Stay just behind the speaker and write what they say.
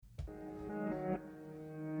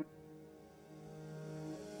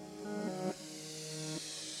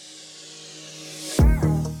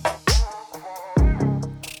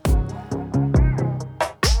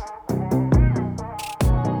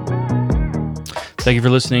Thank you for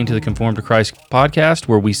listening to the Conform to Christ podcast,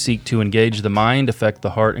 where we seek to engage the mind, affect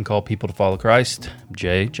the heart, and call people to follow Christ.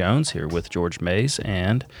 Jay Jones here with George Mays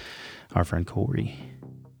and our friend Corey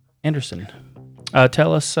Anderson.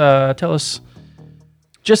 Tell us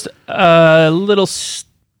just a little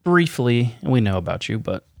briefly, and we know about you,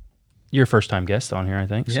 but you're a first-time guest on here, I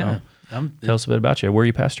think. Yeah. So tell us a bit about you. Where are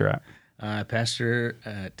you pastor at? I pastor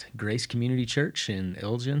at Grace Community Church in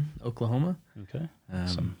Elgin, Oklahoma. Okay.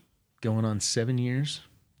 Awesome. Going on 7 years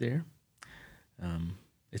there.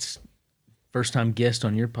 It's first-time guest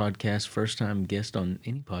on your podcast, first-time guest on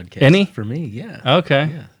any podcast. Any? For me, yeah. Okay.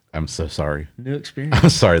 Yeah. I'm so sorry. New experience. I'm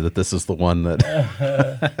sorry that this is the one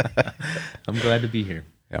that... I'm glad to be here.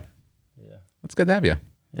 Yeah. It's good to have you.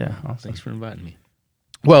 Yeah. Awesome. Thanks for inviting me.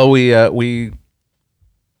 Well, we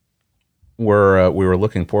were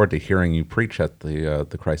looking forward to hearing you preach at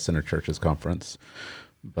the Christ Center Churches conference,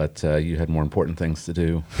 but you had more important things to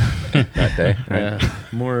do that day, right?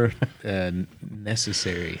 More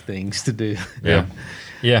necessary things to do.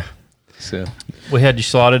 Yeah. So We had you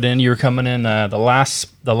slotted in. You were coming in the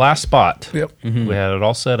last spot. Yep. We had it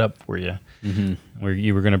all set up for you. Mm-hmm. Where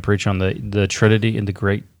you were going to preach on the Trinity and the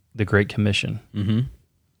Great Commission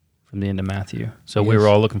from the end of Matthew. So we Yes. were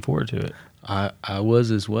all looking forward to it. I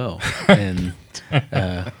was as well. And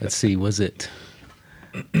let's see, was it?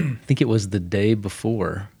 I think it was the day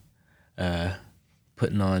before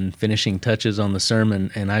finishing touches on the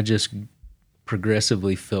sermon, and I just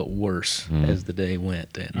progressively felt worse as the day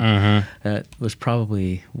went, and that was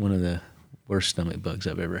probably one of the worst stomach bugs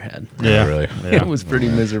I've ever had. Yeah, Really? It was pretty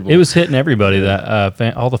miserable. It was hitting everybody.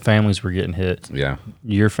 That all the families were getting hit. Yeah.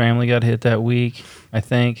 Your family got hit that week, I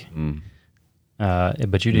think.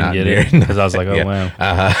 But you didn't Not get near it because I was like, "Oh Yeah. wow,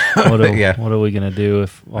 Yeah. what are we gonna do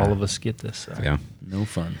if all of us get this?" So, Yeah. no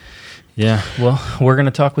fun. yeah. Well, we're gonna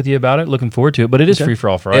talk with you about it. Looking forward to it. But it is Free for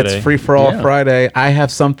All Friday. It's Free for All Yeah. Friday. I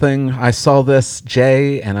have something. I saw this,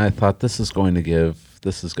 Jay, and I thought this is going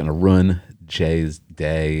to ruin Jay's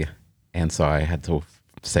day, and so I had to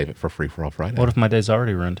save it for Free for All Friday. What if my day's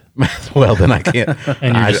already ruined Well, then I can't.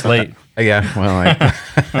 and you're just late? Yeah. Well, I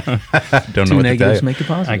don't know Two what to tell negatives you. make a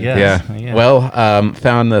positive. I guess. Yeah. Well,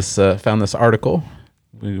 found this article.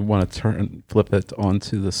 We want to flip it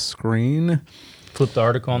onto the screen. Flip the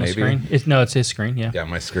article on the Maybe. screen. It's his screen. Yeah. Yeah,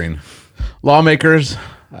 my screen. Lawmakers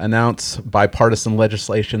announce bipartisan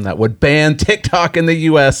legislation that would ban TikTok in the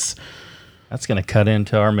U.S. That's gonna cut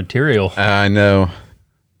into our material. I know.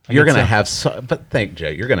 You're get gonna some. have but thank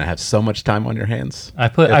Jay. You're gonna have so much time on your hands. I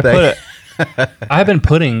put it. I've been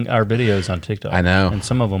putting our videos on TikTok. I know. and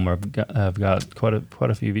some of them have got quite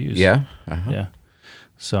a few views. Yeah. Uh-huh. Yeah.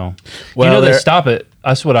 So, Well, they there- stop it.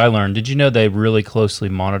 That's what I learned. Did you know they really closely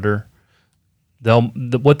monitor?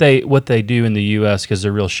 What they do in the U.S. because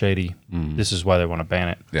they're real shady. This is why they want to ban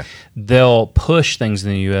it. Yeah. They'll push things in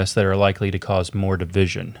the U.S. that are likely to cause more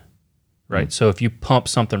division. Right. So if you pump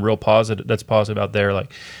something real positive, that's positive out there,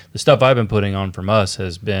 like the stuff I've been putting on from us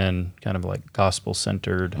has been kind of like gospel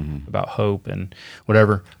centered about hope and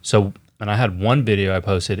whatever. So, and I had one video I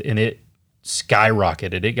posted and it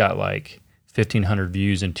skyrocketed. It got like 1,500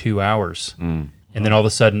 views in 2 hours. And then all of a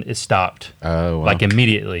sudden it stopped Oh, wow. like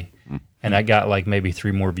immediately. And I got like maybe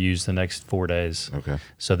 3 more views the next 4 days. Okay.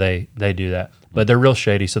 So they do that, but they're real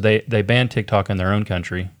shady. So they banned TikTok in their own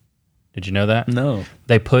country. Did you know that? No.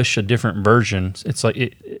 They push a different version. It's like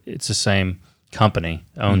it's the same company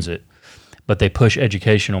owns it, but they push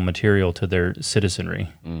educational material to their citizenry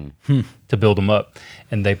to build them up,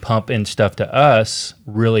 and they pump in stuff to us,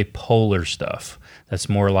 really polar stuff that's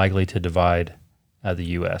more likely to divide the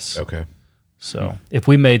U.S. Okay. So if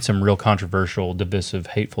we made some real controversial, divisive,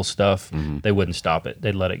 hateful stuff, they wouldn't stop it.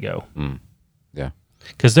 They'd let it go. Yeah.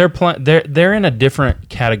 Because they're in a different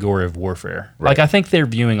category of warfare. Right. Like I think they're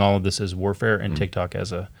viewing all of this as warfare and TikTok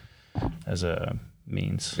as a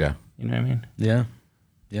means. Yeah. You know what I mean? Yeah.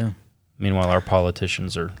 Yeah. Meanwhile, our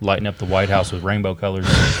politicians are lighting up the White House with rainbow colors.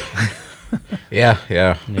 Yeah.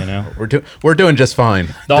 Yeah. You know, We're doing just fine.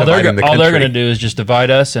 all they're dividing the going country. to do is just divide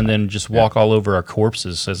us and then just walk all over our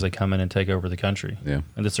corpses as they come in and take over the country. Yeah.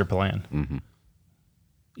 And that's their plan.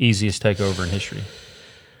 Easiest takeover in history.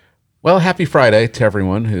 Well, happy Friday to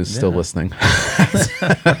everyone who's still listening.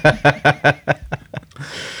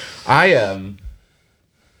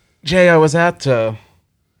 Jay, I was at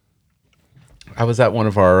one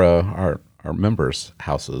of our members'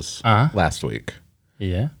 houses last week,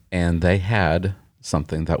 Yeah. and they had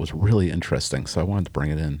something that was really interesting. So I wanted to bring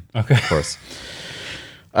it in. Okay. Of course.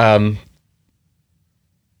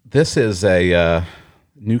 This is a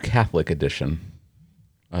New Catholic edition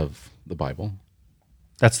of the Bible.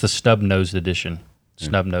 That's the snub-nosed edition.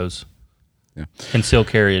 Snub nose. Yeah. Conceal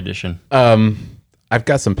carry edition. I've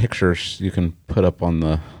got some pictures you can put up on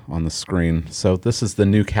the screen. So this is the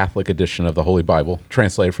New Catholic edition of the Holy Bible,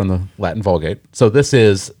 translated from the Latin Vulgate. So this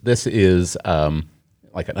is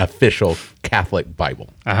like an official Catholic Bible.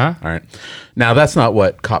 Uh-huh. All right. Now that's not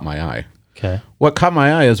what caught my eye. Okay. What caught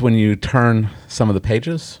my eye is when you turn some of the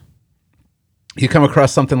pages, you come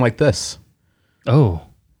across something like this. Oh.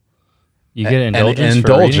 You get an An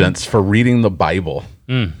indulgence for reading the Bible.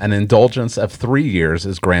 An indulgence of 3 years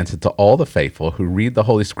is granted to all the faithful who read the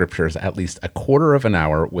Holy Scriptures at least a quarter of an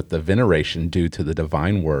hour with the veneration due to the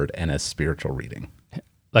divine word and as spiritual reading.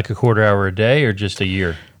 Like a quarter hour a day or just a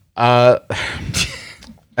year? Yeah,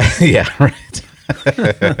 right.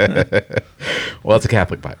 Well, it's a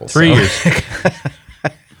Catholic Bible. 3 years.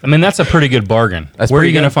 I mean, that's a pretty good bargain. Where are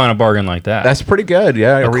you going to find a bargain like that? That's pretty good.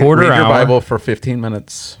 Yeah, a quarter read your hour, Bible for 15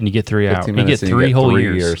 minutes. And you get 3 hours. You get Minutes, and three whole 3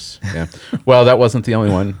 years. Yeah. Well, that wasn't the only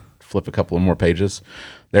one. Flip a couple of more pages.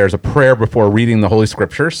 There's a prayer before reading the Holy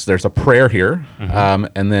Scriptures. There's a prayer here,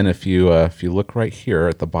 and then if you look right here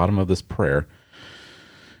at the bottom of this prayer,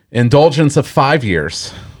 indulgence of 5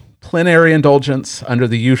 years, plenary indulgence under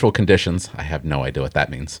the usual conditions. I have no idea what that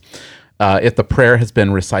means. If the prayer has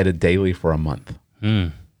been recited daily for a month.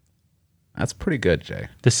 That's pretty good, Jay.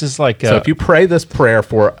 This is like so if you pray this prayer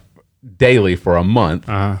for daily for a month,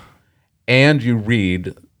 and you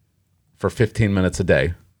read for 15 minutes a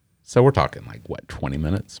day, so we're talking like what, 20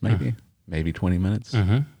 minutes, maybe 20 minutes.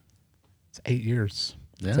 It's 8 years.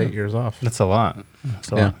 It's 8 years off. That's a lot. That's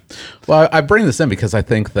a lot. Well, I bring this in because I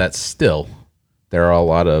think that still there are a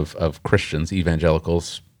lot of Christians,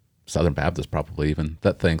 evangelicals, Southern Baptists probably even,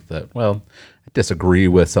 that think that, well, I disagree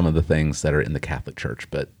with some of the things that are in the Catholic Church,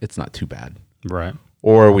 but it's not too bad. Right.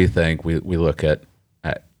 Or we think, we look at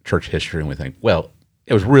church history and we think, well,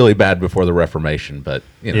 it was really bad before the Reformation, but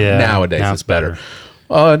nowadays now it's better.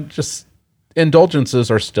 Just indulgences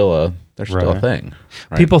are still a thing.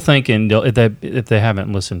 Right? People think if they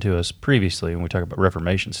haven't listened to us previously when we talk about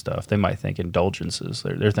Reformation stuff, they might think indulgences.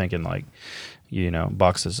 They're thinking like,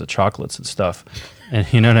 boxes of chocolates and stuff, and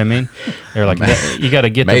you know what I mean. They're like, you got to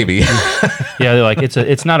get maybe. Yeah, they're like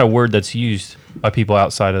it's not a word that's used by people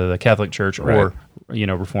outside of the Catholic Church or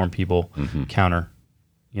Reformed people counter,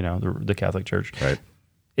 the Catholic Church. Right.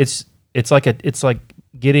 It's like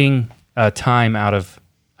getting time out of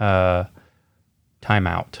time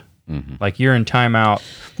out. Like you're in time out.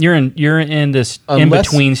 You're in this in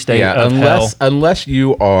between state of hell. Unless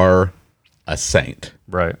you are a saint,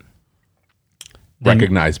 right?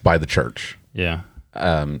 Recognized by the church. Yeah.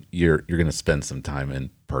 You're going to spend some time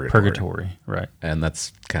in purgatory, right? And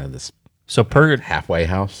that's kind of this halfway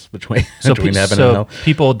house between heaven and hell.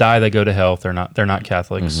 People die, they go to hell. They're not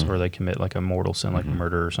Catholics, or they commit like a mortal sin, like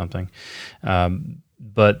murder or something.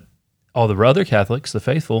 But all the other Catholics, the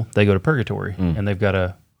faithful, they go to purgatory, and they've got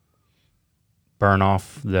to burn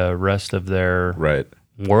off the rest of their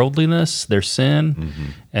worldliness, their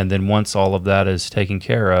sin, and then once all of that is taken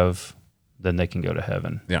care of, then they can go to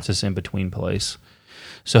heaven. Yeah. It's this in between place.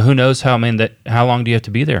 So who knows how long do you have to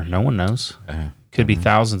be there? No one knows. Could be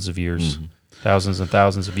thousands of years, thousands and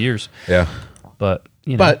thousands of years. Yeah. But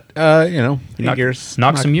 8 years.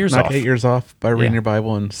 Knock some years off. 8 years off by reading your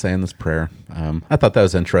Bible and saying this prayer. I thought that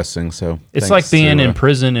was interesting. So it's like being in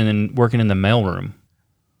prison and then working in the mailroom.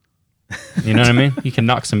 You know what I mean? You can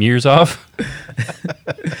knock some years off.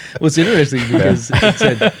 Well, it's interesting because it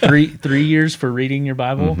said three years for reading your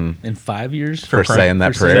Bible and 5 years for saying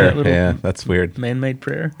that prayer. Yeah, that's weird. Man-made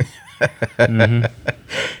prayer.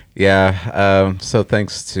 Yeah. So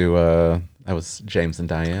thanks to that was James and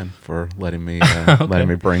Diane for letting me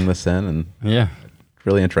bring this in, and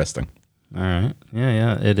really interesting. All right.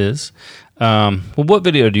 Yeah, it is. Well, what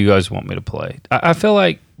video do you guys want me to play? I feel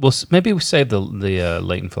like maybe we save the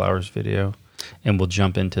Leighton Flowers video, and we'll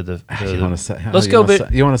jump into the. You want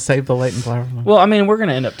to save the Leighton Flowers one? Well, I mean, we're going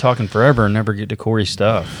to end up talking forever and never get to Corey's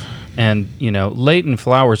stuff, and Leighton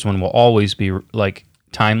Flowers one will always be like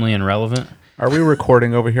timely and relevant. Are we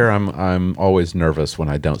recording over here? I'm always nervous when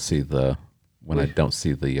I don't see the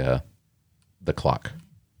clock.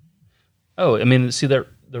 Oh, I mean, see that.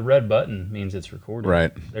 The red button means it's recording.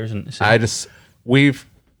 Right.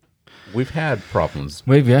 We've had problems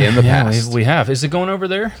in the past. We have. Is it going over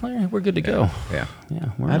there, Larry? We're good to go. Yeah.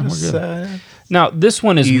 We're good. Now, this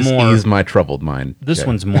one is ease my troubled mind. This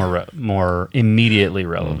one's more immediately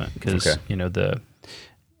relevant because the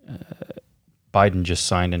Biden just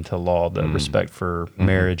signed into law the Respect for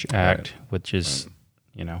Marriage Act, which is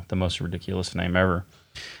the most ridiculous name ever.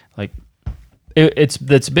 Like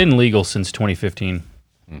it's been legal since 2015.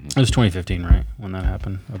 It was 2015, right, when that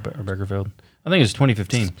happened, or Beckerfield? I think it was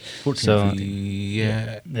 2015. So,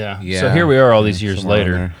 yeah. So here we are all these years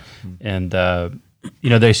later, and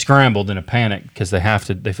they scrambled in a panic because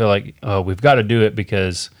they feel like, oh, we've got to do it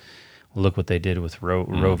because look what they did with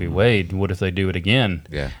Roe v. Wade. What if they do it again?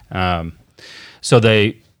 Yeah. So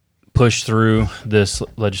they pushed through this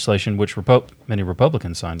legislation, which many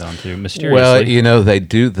Republicans signed on to mysteriously. Well, they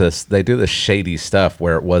do this shady stuff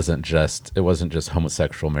where it wasn't just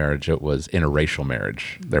homosexual marriage, it was interracial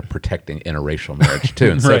marriage. They're protecting interracial marriage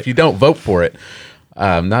too. And so Right. if you don't vote for it,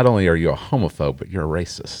 not only are you a homophobe, but you're a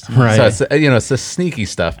racist. Right. So it's it's the sneaky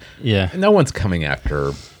stuff. Yeah. And no one's coming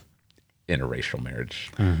after interracial marriage.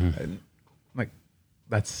 And, like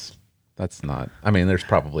that's not. I mean, there's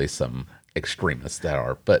probably some extremists that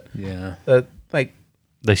are, but Yeah. like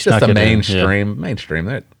They just snuck the it in, mainstream.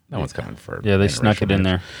 No one's coming for. Yeah, they snuck interracial it in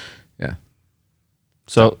marriage. there. Yeah.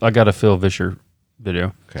 So I got a Phil Vischer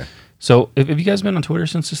video. Okay. So have you guys been on Twitter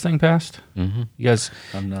since this thing passed? Mm-hmm. You guys,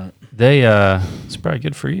 I'm not. it's probably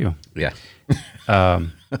good for you. Yeah.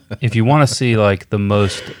 If you want to see like the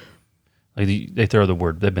most, like they've been throwing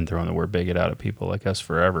the word bigot out at people like us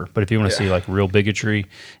forever. But if you want to see like real bigotry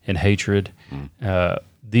and hatred,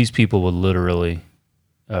 these people would literally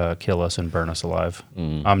kill us and burn us alive.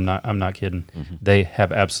 I'm not kidding. They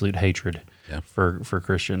have absolute hatred for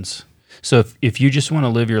Christians. So if you just want to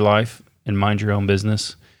live your life and mind your own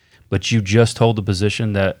business, but you just hold the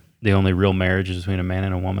position that the only real marriage is between a man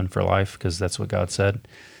and a woman for life, because that's what God said,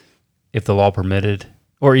 if the law permitted,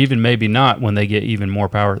 or even maybe not, when they get even more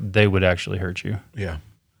power, they would actually hurt you. Yeah.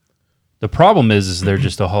 The problem is they're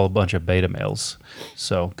just a whole bunch of beta males.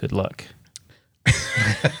 So good luck.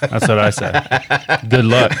 That's what I say. Good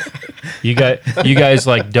luck. You guys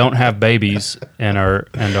like don't have babies and are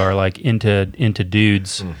like into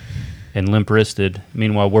dudes and limp wristed.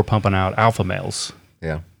 Meanwhile, we're pumping out alpha males.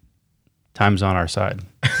 Yeah. Time's on our side.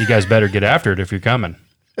 You guys better get after it if you're coming.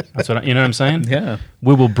 That's you know what I'm saying? Yeah.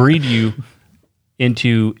 We will breed you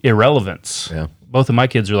into irrelevance. Yeah. Both of my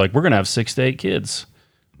kids are like, we're going to have 6 to 8 kids.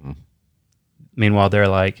 Meanwhile, they're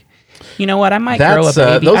like, you know what? I might grow a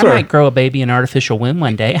baby. Might grow a baby in artificial womb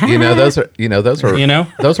one day. those are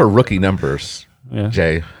those are rookie numbers. Yeah.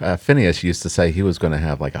 Jay, Phineas used to say he was going to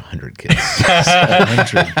have like 100 kids.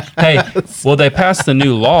 Hey, well, they passed the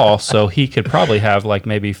new law, so he could probably have like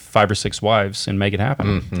maybe 5 or 6 wives and make it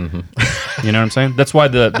happen. Mm-hmm. You know what I'm saying? That's why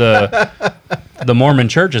the Mormon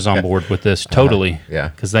Church is on board with this totally. Yeah.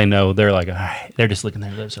 Because they know they're like, all right, they're just licking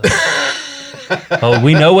their lips. Oh,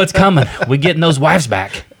 we know what's coming. We're getting those wives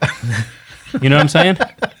back. You know what I'm saying?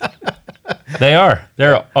 They are.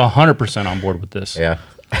 They're 100% on board with this. Yeah.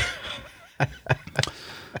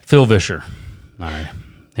 Phil Vischer. All right,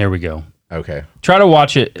 here we go. Okay. Try to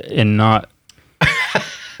watch it and not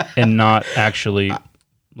actually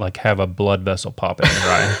like have a blood vessel pop in your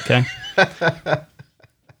eye. Okay.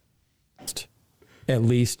 At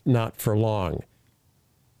least not for long.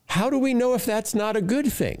 How do we know if that's not a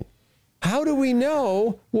good thing? How do we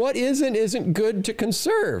know what is and isn't good to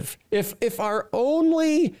conserve? If our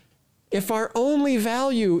only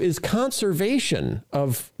value is conservation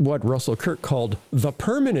of what Russell Kirk called the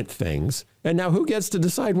permanent things, and now who gets to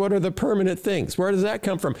decide what are the permanent things? Where does that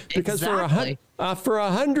come from? Because exactly. for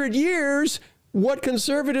 100 years, what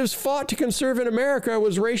conservatives fought to conserve in America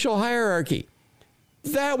was racial hierarchy.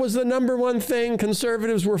 That was the number one thing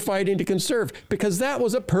conservatives were fighting to conserve, because that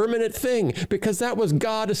was a permanent thing, because that was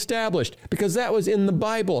God established, because that was in the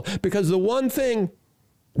Bible, because the one thing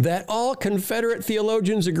that all Confederate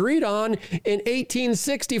theologians agreed on in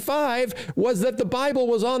 1865 was that the Bible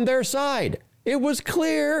was on their side. It was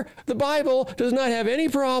clear the Bible does not have any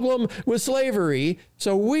problem with slavery,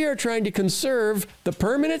 so we are trying to conserve the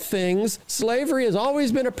permanent things. Slavery has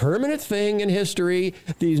always been a permanent thing in history.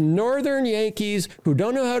 These northern Yankees who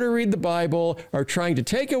don't know how to read the Bible are trying to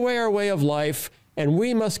take away our way of life, and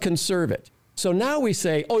we must conserve it. So now we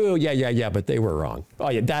say, oh, yeah, but they were wrong.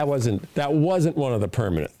 Oh, yeah, that wasn't one of the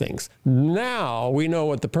permanent things. Now we know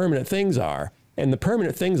what the permanent things are. And the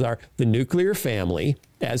permanent things are the nuclear family,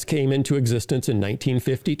 as came into existence in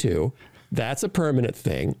 1952. That's a permanent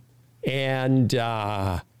thing. And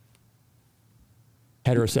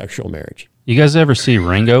heterosexual marriage. You guys ever see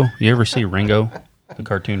Ringo? You ever see Ringo, the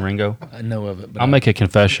cartoon Ringo? I know of it. But I'll make a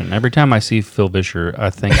confession. Every time I see Phil Vischer, I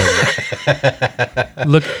think of it.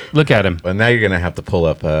 Look at him. Well, now you're gonna have to pull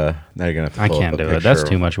up. I can't do it. That's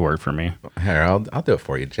too much work for me. Here, I'll do it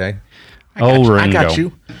for you, Jay. Ringo. I got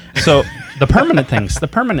you. So the permanent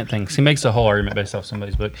things. He makes a whole argument based off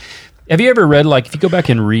somebody's book. Have you ever read, like, if you go back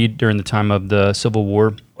and read during the time of the Civil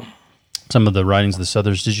War, some of the writings of the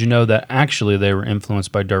Southerners, did you know that actually they were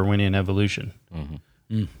influenced by Darwinian evolution?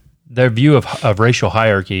 Mm-hmm. Their view of racial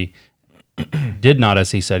hierarchy did not,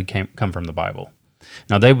 as he said, come from the Bible.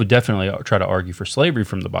 Now, they would definitely try to argue for slavery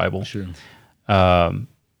from the Bible. Sure. But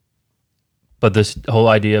this whole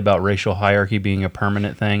idea about racial hierarchy being a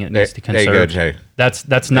permanent thing, it needs to conserve. There you go, Jay.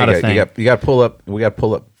 That's not a thing. You got to pull up. We got to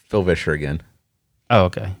pull up Phil Vischer again. Oh,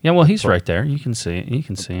 okay. Yeah, well, he's right there. You can see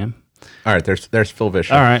him. All right, there's Phil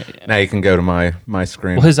Vischer. All right. Now you can go to my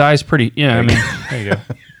screen. Well, his eye's pretty. Yeah, I mean, there you go.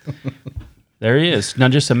 There he is. Now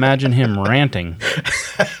just imagine him ranting.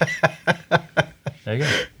 There you go.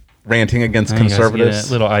 Ranting against Now you guys conservatives. get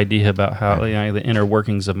a little idea about how the inner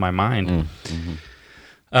workings of my mind.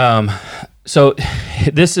 So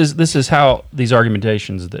this is how these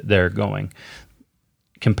argumentations that they're going,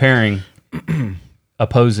 comparing,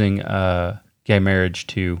 opposing gay marriage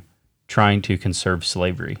to trying to conserve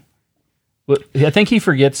slavery. I think he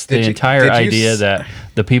forgets the entire idea that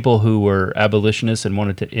the people who were abolitionists and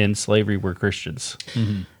wanted to end slavery were Christians.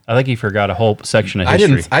 Mm-hmm. I think he forgot a whole section of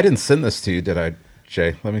history. I didn't send this to you, did I,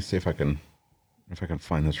 Jay? Let me see if I can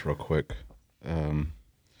find this real quick.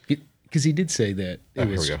 Because he did say that it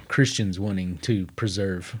was we go. Christians wanting to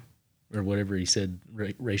preserve, or whatever he said,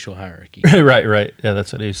 racial hierarchy. Right. Yeah,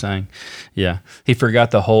 that's what he was saying. Yeah. He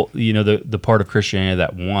forgot the whole, the part of Christianity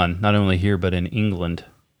that won, not only here, but in England.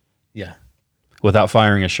 Yeah. Without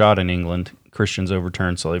firing a shot in England, Christians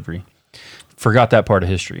overturned slavery. Forgot that part of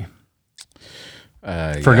history.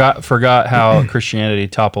 Forgot how Christianity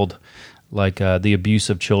toppled the abuse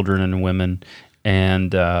of children and women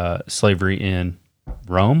and slavery in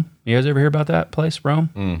Rome. You guys ever hear about that place, Rome?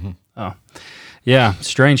 Mm-hmm. Oh, yeah,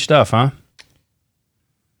 strange stuff, huh?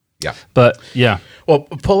 Yeah, but yeah. Well,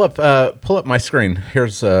 pull up my screen.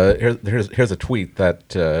 Here's a tweet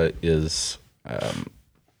that is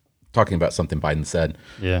talking about something Biden said.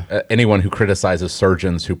 Yeah. Anyone who criticizes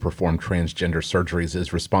surgeons who perform transgender surgeries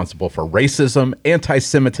is responsible for racism,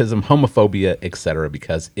 anti-Semitism, homophobia, etc.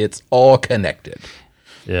 because it's all connected.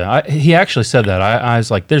 Yeah, he actually said that. I was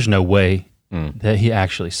like, there's no way that he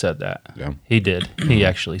actually said that. Yeah. He did. He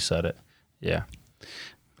actually said it. Yeah.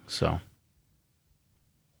 So.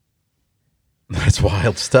 That's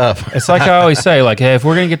wild stuff. It's like I always say, hey, if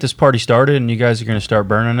we're going to get this party started and you guys are going to start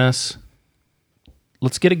burning us,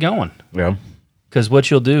 let's get it going. Yeah. Because what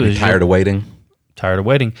you'll do is tired of waiting. Tired of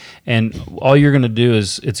waiting. And all you're going to do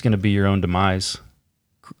is it's going to be your own demise.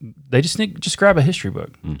 They just grab a history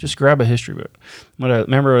book. Just grab a history book.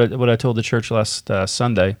 Remember what I told the church last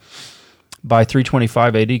Sunday? By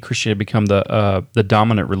 325 AD, Christianity had become the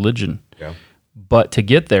dominant religion. Yeah. But to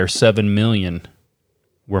get there, 7 million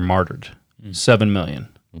were martyred. 7 million.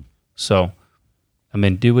 So, I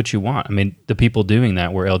mean, do what you want. I mean, the people doing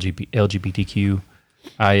that were LGBTQ,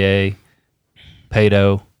 IA,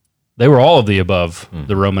 Paedo. They were all of the above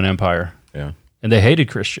the Roman Empire. Yeah. And they hated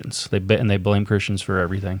Christians. They blame Christians for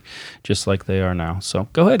everything, just like they are now. So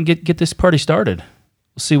go ahead and get this party started.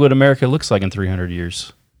 We'll see what America looks like in 300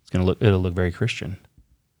 years. It'll look very Christian.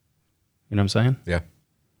 You know what I'm saying? Yeah.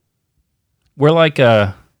 We're like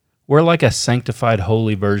a sanctified,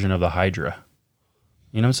 holy version of the Hydra.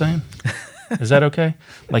 You know what I'm saying? Is that okay?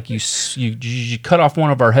 Like you cut off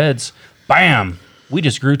one of our heads, bam! We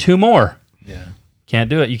just grew 2 more. Yeah. Can't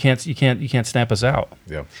do it. You can't stamp us out.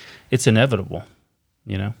 Yeah. It's inevitable.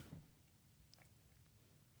 You know.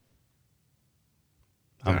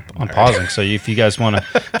 I'm pausing. So if you guys want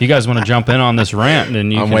to jump in on this rant,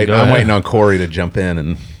 then I'm waiting on Corey to jump in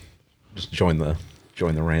and just join the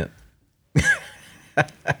rant.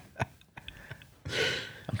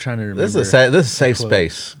 I'm trying to remember. This is a safe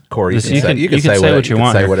space, Corey. You can say what you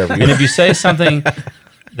want. Say whatever you and if you say something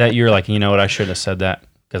that you're like, you know what, I shouldn't have said that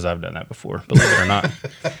because I've done that before. Believe it or not,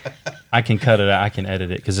 I can cut it out. I can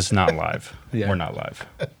edit it because it's not live. Yeah. We're not live.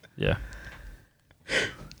 Yeah.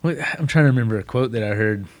 Well, I'm trying to remember a quote that I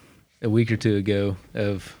heard a week or two ago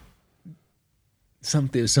of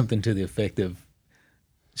something to the effect of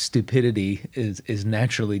stupidity is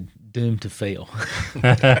naturally doomed to fail.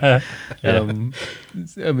 Yeah.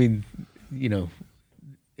 I mean,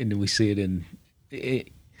 and we see it in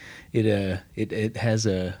it has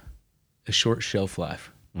a short shelf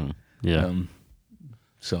life. Yeah.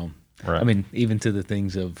 So Right. I mean, even to the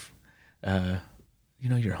things of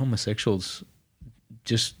your homosexuals,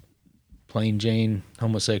 just plain Jane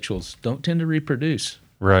homosexuals don't tend to reproduce,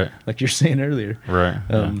 Right. like you're saying earlier. Right.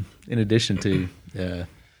 In addition to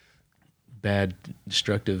bad,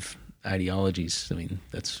 destructive ideologies, I mean,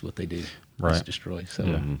 that's what they do. Right. Just destroy. So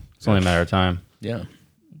Yeah. It's only a matter of time. yeah.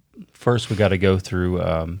 First, we got to go through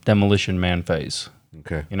demolition man phase.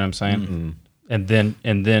 Okay. You know what I'm saying? And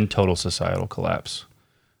then total societal collapse.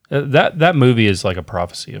 That movie is like a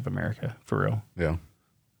prophecy of America, for real. Yeah.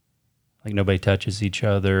 Like nobody touches each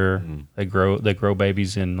other. They grow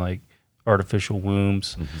babies in like artificial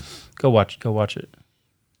wombs. Go watch it.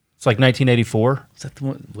 It's like 1984. Is that the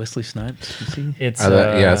one Wesley Snipes? You see? It's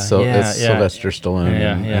It's Sylvester Stallone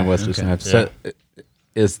and Wesley Snipes. So,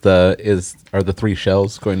 are the three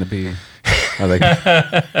shells going to be? Are they?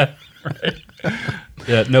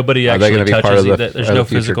 Yeah, nobody Are they actually gonna be part touches of it. the- There's of no the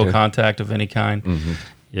future physical too? contact of any kind. Mm-hmm.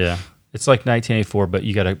 Yeah, it's like 1984, but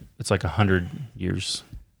it's like 100 years.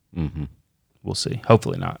 Mm-hmm. We'll see.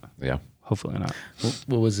 Hopefully not. Yeah. Hopefully not.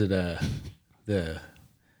 What was it? The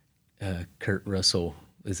Kurt Russell.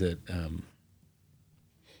 Is it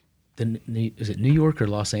is it New York or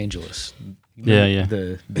Los Angeles? Yeah, yeah.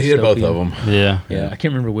 The He did both dystopian- of them. Yeah. Yeah, I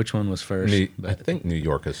can't remember which one was first. I but think New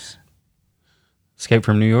York is. Escape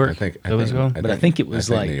from New York. I think. That was called? I think it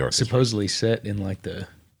was New like York is supposedly set in like the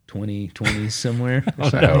 2020s somewhere. Or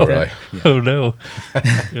first. something Oh, like really? that. Oh no!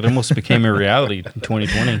 It almost became a reality in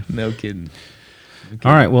 2020. No kidding.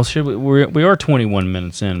 All right. Well, should we are 21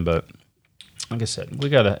 minutes in, but like I said,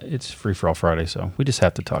 it's Free for All Friday, so we just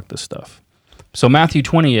have to talk this stuff. So Matthew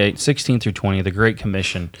 28, 16 through 20, the Great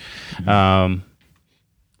Commission. We don't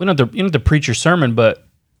have to, you don't have to preach your sermon, but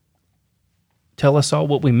tell us all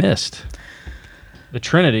what we missed. The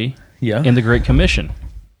Trinity Yeah. in the Great Commission.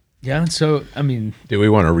 Yeah. So I mean, Do we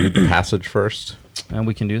want to read the passage first? And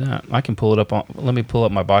we can do that. I can pull it up. Let me pull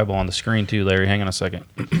up my Bible on the screen too, Larry. Hang on a second.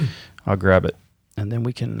 I'll grab it, and then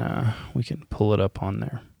we can pull it up on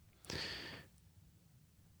there.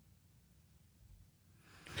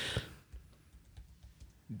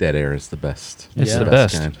 Dead air is the best. It's the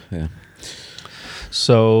best. kind. Yeah.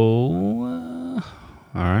 So,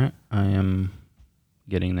 all right, I am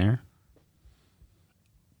getting there.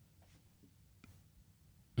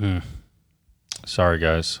 Sorry,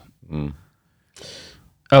 guys. Mm.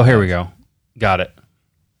 Oh, here we go. Got it.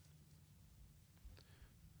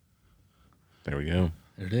 There we go.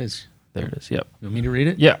 there it is. There it is. Yep. You want me to read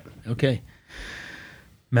it? Yeah. Okay.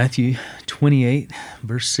 Matthew 28,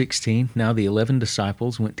 verse 16. Now the 11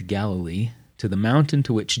 disciples went to Galilee, to the mountain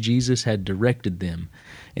to which Jesus had directed them.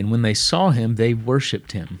 And when they saw him, they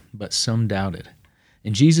worshipped him, but some doubted.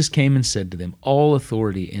 And Jesus came and said to them, All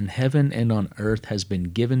authority in heaven and on earth has been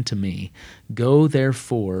given to me. Go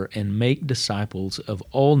therefore and make disciples of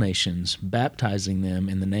all nations, baptizing them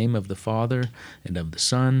in the name of the Father and of the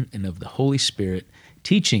Son and of the Holy Spirit,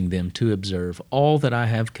 teaching them to observe all that I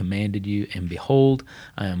have commanded you. And behold,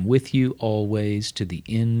 I am with you always to the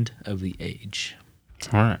end of the age.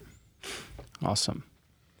 All right. Awesome.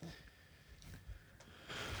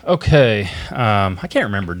 Okay. I can't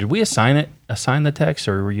remember. Did we assign the text,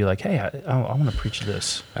 or were you like, hey, I want to preach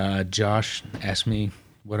this? Josh asked me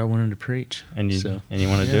what I wanted to preach. And you So,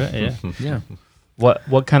 want to do it? Yeah. yeah.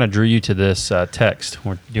 What kind of drew you to this text?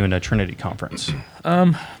 We're doing a Trinity conference.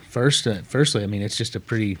 Firstly, I mean, it's just a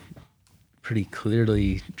pretty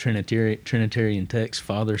clearly Trinitarian text: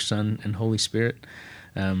 Father, Son, and Holy Spirit,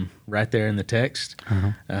 right there in the text.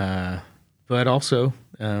 But also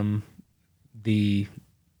the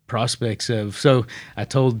prospects of. So I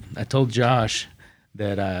told Josh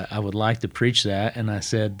that I would like to preach that, and I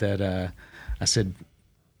said, but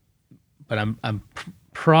I'm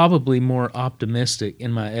probably more optimistic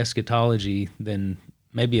in my eschatology than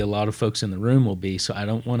maybe a lot of folks in the room will be. So I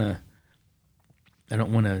don't want to,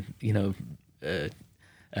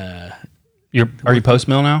 Are you post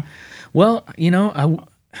mill now? well,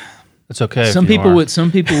 It's okay. some if you people are. would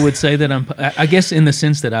say that I guess in the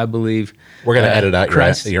sense that I believe We're going to edit out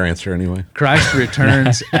Christ- your answer anyway. Christ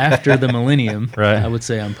returns after the millennium. Right. I would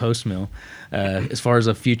say I'm post mill. As far as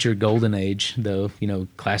a future golden age, though,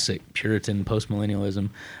 classic Puritan post-millennialism.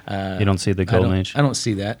 You don't see the golden age. I don't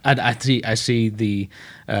see that. I see the.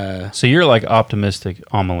 So you're like optimistic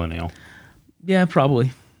on millennial. Yeah,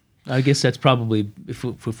 probably. I guess that's probably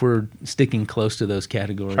if we're sticking close to those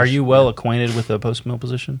categories. Are you well acquainted with the post mill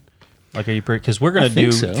position? Like, are you because we're going I to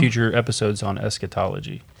think do so. future episodes on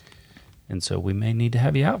eschatology, and so we may need to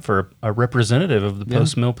have you out for a representative of the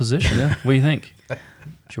post mill position. What do you think,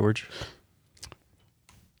 George?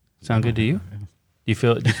 Sound good to you? Do you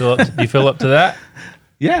feel up to that?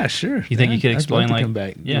 Yeah, sure. You think you could I'd explain, love to like- come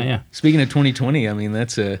back. Yeah. Speaking of 2020, I mean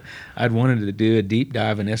I'd wanted to do a deep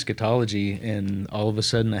dive in eschatology, and all of a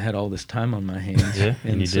sudden I had all this time on my hands. Yeah,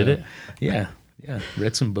 and you did it? Yeah.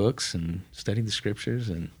 Read some books and studied the scriptures,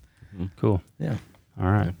 and Cool. yeah.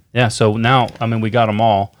 All right. Yeah. So now, I mean, we got them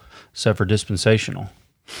all, except for dispensational.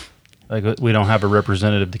 Like, we don't have a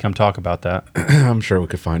representative to come talk about that. I'm sure we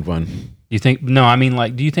could find one. You think? No, I mean,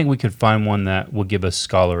 like, do you think we could find one that will give us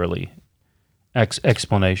scholarly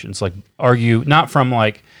explanations? Like, argue not from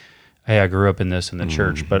like, hey, I grew up in this in the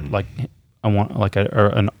church, but like, I want like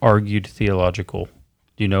an argued theological.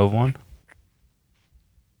 Do you know of one?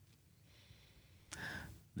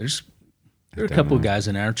 There's There are a couple of guys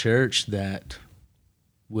in our church that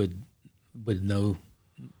would know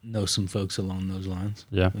some folks along those lines.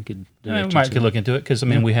 Yeah. We could Yeah, direct we you might to could them. look into it because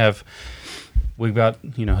we've got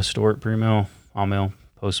historic pre-mill, all mill,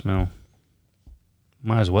 post mill.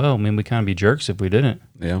 Might as well. I mean, we kind of be jerks if we didn't.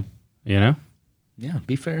 Yeah. Yeah,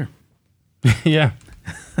 be fair. Yeah.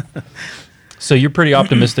 So you're pretty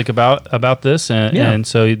optimistic about this, and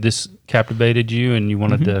so this captivated you, and you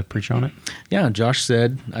wanted to preach on it. Yeah, Josh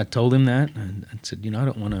said, I told him that, and I said,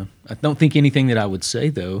 I don't think anything that I would say,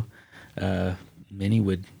 though, many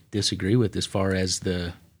would disagree with as far as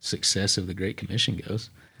the success of the Great Commission goes.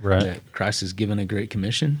 Right. That Christ has given a Great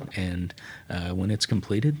Commission, and when it's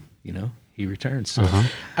completed, he returns. So,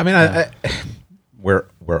 I mean, we're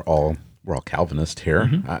all Calvinist here.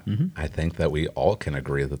 I think that we all can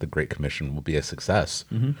agree that the Great Commission will be a success.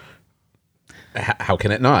 How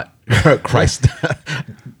can it not? Christ,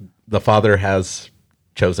 the Father has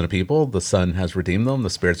chosen a people. The Son has redeemed them. The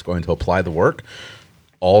Spirit's going to apply the work.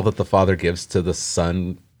 All that the Father gives to the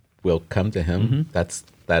Son will come to him.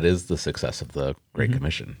 That is the success of the Great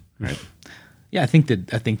Commission, right? yeah, I think the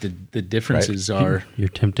differences are. You're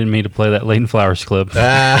tempting me to play that Leighton Flowers clip.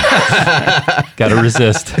 Gotta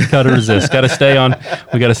resist. Gotta stay on.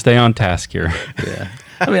 We gotta stay on task here. Yeah,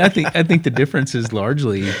 I mean, I think the difference is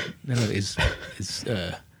largely is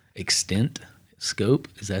extent, scope.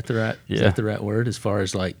 Is that the right word? As far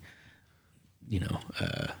as like,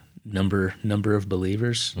 number of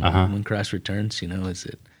believers when Christ returns. Is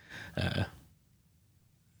it? A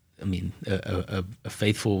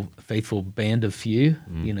faithful band of few.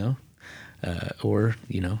 Or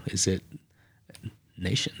is it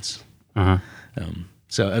nations?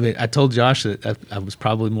 So I mean, I told Josh that I was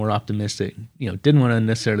probably more optimistic. Didn't want to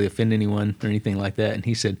necessarily offend anyone or anything like that. And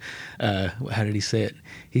he said, "How did he say it?"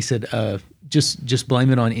 He said, "Just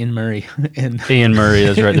blame it on Ian Murray." And Ian Murray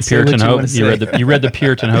is right. The say what Puritan you Hope. wanna You read say. the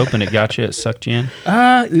Puritan Hope, and it got you. It sucked you in.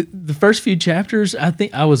 The first few chapters, I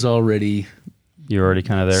think I was already You're already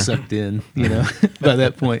kind of there. sucked in, by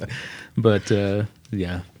that point. But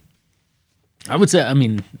yeah, I would say, I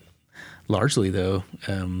mean, largely though,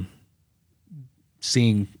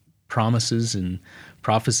 seeing promises and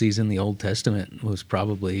prophecies in the Old Testament was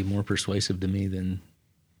probably more persuasive to me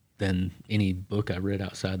than any book I read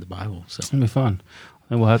outside the Bible. So It's gonna be fun.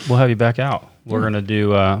 And we'll have you back out. We're gonna do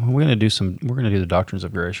the Doctrines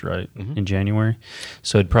of Grace in January,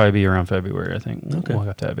 so it'd probably be around February. I think Okay. we'll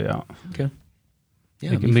have to have you out. okay, yeah,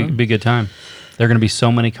 It it'd can be fun. be a good time. There are going to be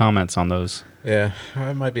so many comments on those. Yeah,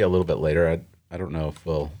 it might be a little bit later. I don't know if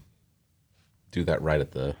we'll do that right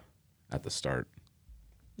at the start.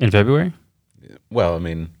 In February? Well, I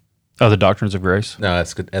mean, Oh, the Doctrines of Grace? no,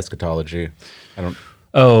 eschatology. I don't.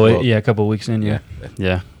 Oh, Well, yeah, a couple of weeks in, yeah. yeah.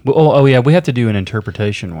 Yeah. Well, yeah, we have to do an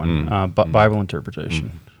interpretation one, Bible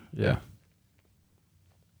interpretation. Yeah.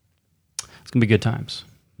 It's going to be good times.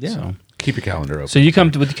 Yeah. So, Keep your calendar open. so you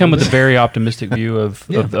come with a very optimistic view of,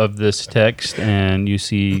 Yeah. of this text, and you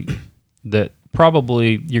see that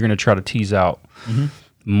probably you're going to try to tease out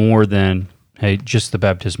more than, hey, just the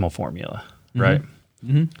baptismal formula, right?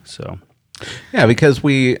 So, Yeah, because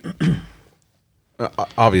we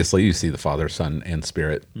obviously you see the Father, Son, and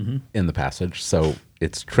Spirit in the passage, so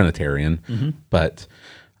it's Trinitarian. But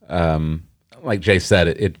like Jay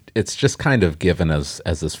said, it's just kind of given as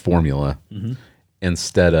this formula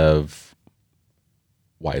instead of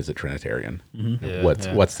why is it Trinitarian? Yeah,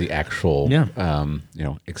 What's the actual Yeah.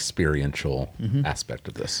 experiential aspect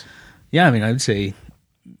of this? Yeah, I mean, I would say,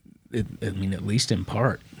 at least in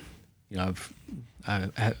part,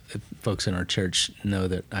 folks in our church know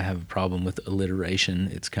that I have a problem with alliteration.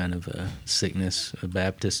 It's kind of a sickness, a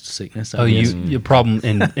Baptist sickness. I guess. your problem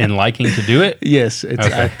in liking to do it? Yes,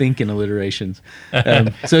 I think in alliterations.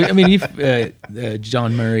 So, I mean,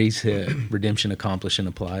 John Murray's redemption accomplished and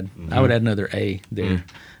applied. I would add another A there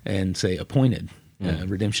and say appointed.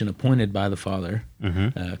 Redemption appointed by the Father,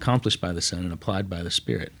 accomplished by the Son, and applied by the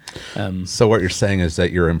Spirit. So what you're saying is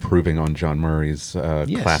that you're improving on John Murray's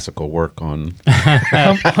Yes. classical work on.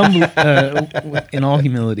 In all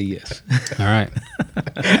humility, yes. All right.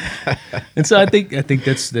 And so I think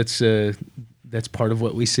that's part of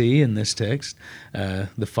what we see in this text.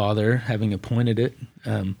 The Father having appointed it,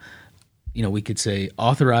 we could say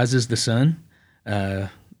authorizes the Son. The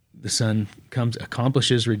Son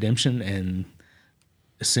accomplishes redemption and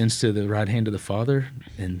ascends to the right hand of the Father,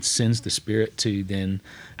 and sends the Spirit to then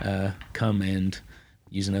come and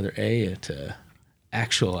use another A to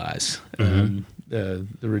actualize the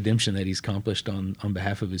redemption that He's accomplished on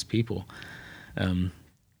behalf of His people.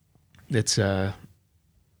 That's I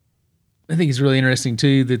think it's really interesting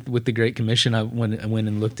too that with the Great Commission, I went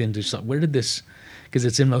and looked into just like, where did this because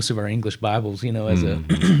it's in most of our English Bibles, you know, as a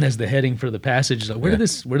as the heading for the passage. So where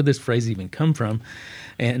did this phrase even come from?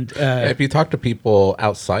 And If you talk to people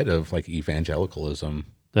outside of like evangelicalism,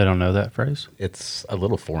 They don't know that phrase. it's a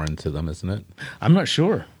little foreign to them, isn't it? I'm not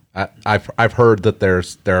sure. I've heard that there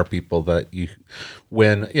are people that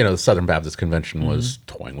when the Southern Baptist Convention was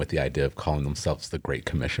toying with the idea of calling themselves the Great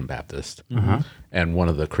Commission Baptist, and one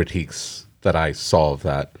of the critiques that I saw of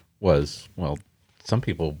that was, well, some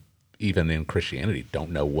people even in Christianity don't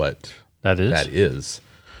know what That is?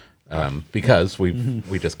 because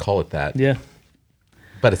we just call it that, Yeah.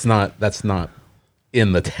 but that's not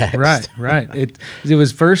in the text, Right. It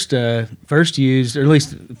was first used, or at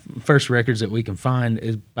least first records that we can find,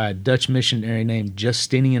 is by a Dutch missionary named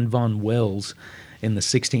Justinian von Wells in the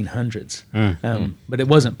 1600s. But it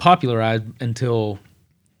wasn't popularized until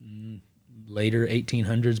later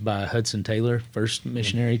 1800s by Hudson Taylor, first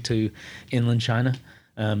missionary to inland China,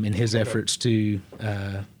 in his efforts to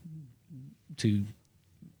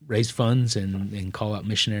raise funds and call out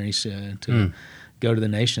missionaries to go to the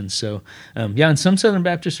nations. So, and some Southern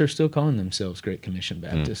Baptists are still calling themselves Great Commission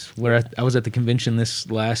Baptists. Where I was at the convention this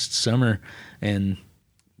last summer, and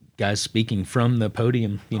guys speaking from the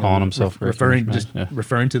podium, Calling themselves Great Commission,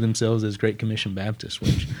 referring to themselves as Great Commission Baptists,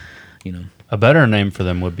 which, A better name for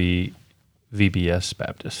them would be VBS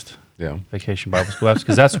Baptist. Yeah. Vacation Bible School Baptist,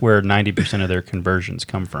 because that's where 90% of their conversions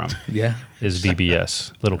come from. yeah, Is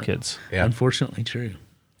VBS, little kids. Yeah. unfortunately true.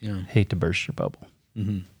 Yeah. Hate to burst your bubble.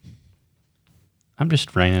 I'm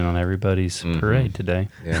just raining on everybody's parade today.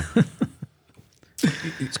 Yeah.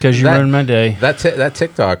 It's because you ruined my day. That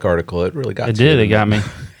TikTok article, it really got It to did. you. It got me.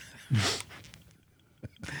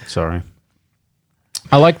 Sorry.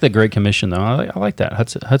 I like the Great Commission, though. I like that.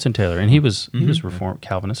 Hudson Taylor. And he was Reformed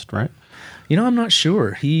Calvinist, right? I'm not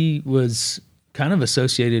sure. He was kind of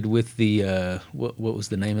associated with the what was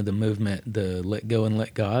the name of the movement? The Let Go and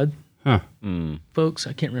Let God Huh. folks.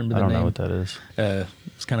 I can't remember I the don't name. know what that is.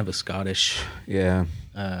 It's kind of a Scottish. Yeah.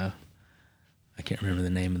 I can't remember the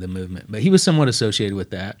name of the movement, but he was somewhat associated with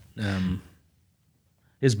that.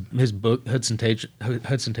 His book Hudson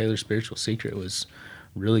Taylor's Spiritual Secret was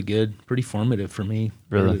really good, pretty formative for me.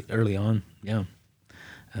 Really? early on, yeah.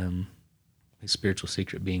 His spiritual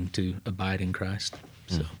secret being to abide in Christ.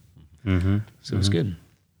 So, so it was good.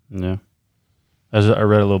 Yeah. I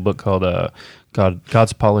read a little book called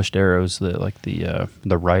God's Polished Arrows, the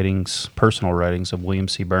writings, personal writings of William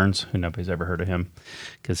C. Burns, who nobody's ever heard of him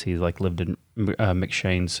because he lived in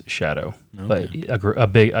McShane's shadow. Okay.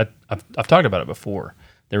 But I've talked about it before.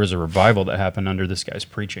 There was a revival that happened under this guy's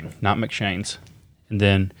preaching, not McShane's. And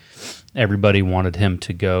then everybody wanted him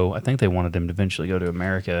to go. I think they wanted him to eventually go to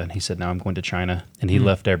America. And he said, "No, I'm going to China." And he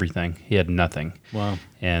left everything. He had nothing. Wow.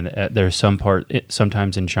 And there's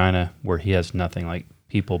sometimes in China where he has nothing. Like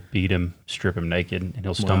people beat him, strip him naked, and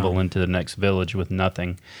he'll stumble into the next village with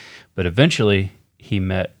nothing. But eventually he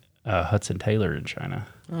met Hudson Taylor in China.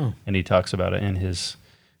 Oh. And he talks about it in his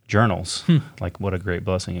journals, like what a great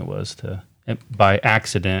blessing it was by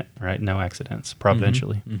accident, right? No accidents,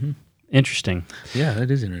 providentially. Interesting. Yeah,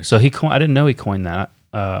 that is interesting. So I didn't know he coined that.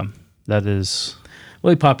 That is, Well,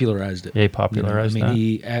 he popularized it. he popularized that.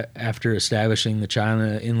 He after establishing the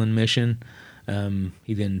China Inland Mission,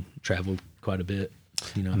 he then traveled quite a bit.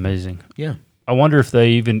 Amazing. Yeah. I wonder if they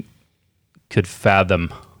even could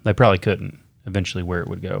fathom. They probably couldn't eventually where it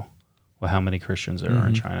would go. Well, how many Christians there are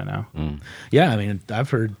in China now? Yeah, I mean, I've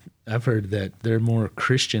heard that there are more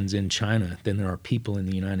Christians in China than there are people in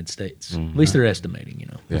the United States. At least they're estimating.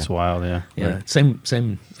 That's wild. Yeah. Yeah. Right.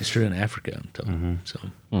 Same is true in Africa, I'm told.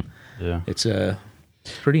 So Yeah. it's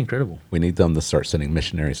pretty incredible. We need them to start sending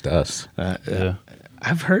missionaries to us. Yeah.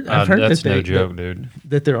 I've heard That's that no joke, dude.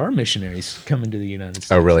 that there are missionaries coming to the United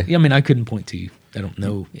States. Oh, really? Yeah, I mean, I couldn't point to. I don't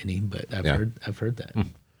know any, but I've Yeah. heard that.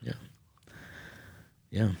 Yeah.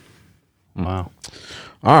 Yeah. Wow.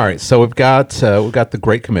 All right, so we've got the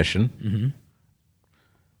Great Commission.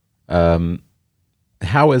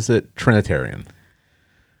 How is it Trinitarian?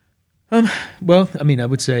 Well, I mean, I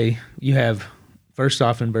would say you have, first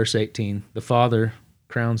off in verse 18, the Father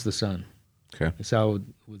crowns the Son. Okay. That's how I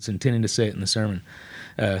was intending to say it in the sermon.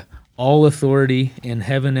 All authority in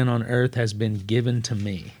heaven and on earth has been given to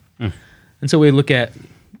me. And so we look at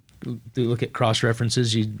cross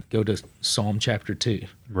references. You go to Psalm chapter 2.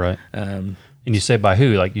 Right. And you say by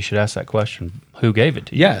who? Like you should ask that question. Who gave it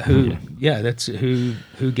to you? Yeah, Yeah, that's who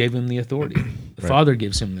gave him the authority. The Father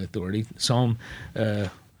gives him the authority. Psalm. I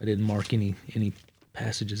didn't mark any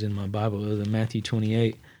passages in my Bible other than Matthew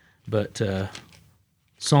 28, but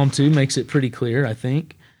Psalm 2 makes it pretty clear, I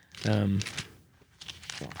think.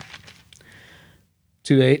 2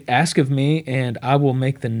 2:8, ask of me, and I will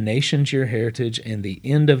make the nations your heritage and the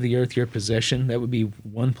end of the earth your possession. That would be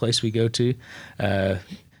one place we go to.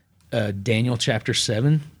 Daniel chapter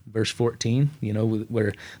 7, verse 14,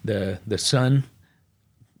 where the Son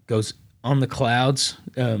goes on the clouds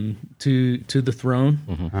to the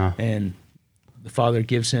throne, and the Father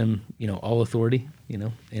gives him, all authority,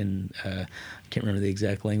 and I can't remember the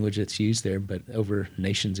exact language that's used there, but over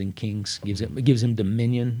nations and kings, gives him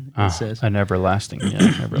dominion, it says. An everlasting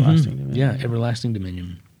dominion. Yeah, everlasting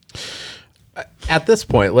dominion. At this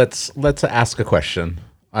point, let's ask a question.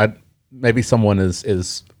 Maybe someone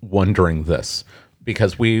is wondering this,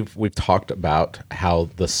 because we've talked about how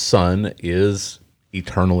the Son is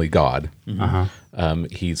eternally God.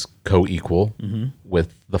 He's co-equal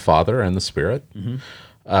with the Father and the Spirit.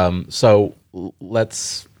 So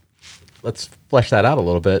let's flesh that out a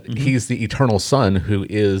little bit. He's the eternal Son who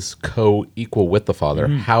is co-equal with the Father.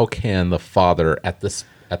 How can the Father at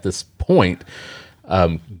this point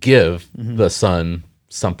give the Son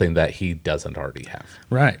something that he doesn't already have?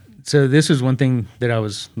 Right. So this is one thing that I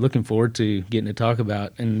was looking forward to getting to talk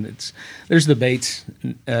about, and there's debates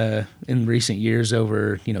in recent years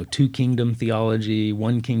over two kingdom theology,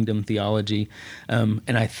 one kingdom theology, and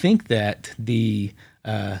I think that the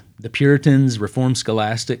Puritans, Reformed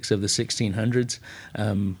scholastics of the 1600s,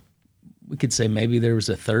 we could say maybe there was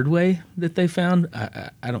a third way that they found.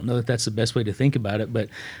 I don't know that that's the best way to think about it, but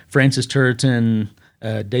Francis Turretin,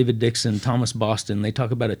 David Dixon, Thomas Boston, they talk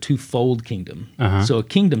about a twofold kingdom. So a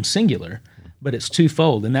kingdom singular, but it's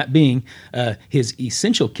twofold, and that being his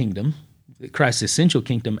essential kingdom, Christ's essential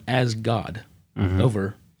kingdom as God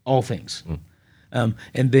over all things, and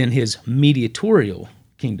then his mediatorial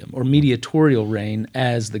kingdom or mediatorial reign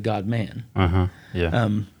as the God-man. And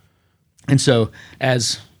so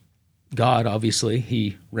as God, obviously,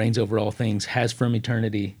 he reigns over all things, has from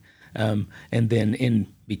eternity, and then in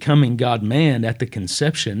becoming God-man at the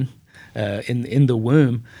conception, in the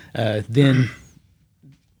womb, then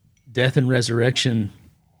death and resurrection,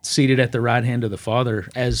 seated at the right hand of the Father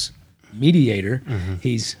as mediator,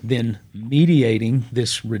 he's then mediating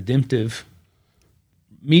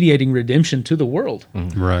redemption to the world,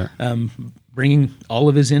 Right. bringing all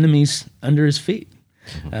of his enemies under his feet.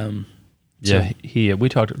 Did we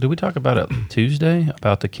talk about it Tuesday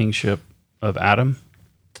about the kingship of Adam?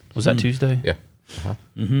 Was that Tuesday? Yeah.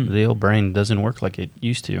 The old brain doesn't work like it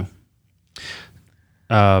used to.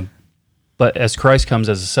 But as Christ comes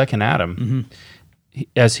as a second Adam,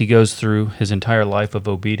 as he goes through his entire life of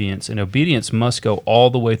obedience, and obedience must go all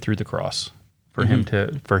the way through the cross for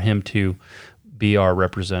him to be our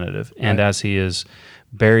representative. And as he is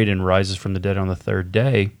buried and rises from the dead on the third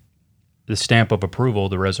day, the stamp of approval,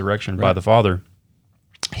 the resurrection by the Father,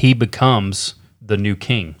 he becomes the new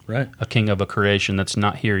king, Right. a king of a creation that's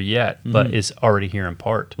not here yet, but is already here in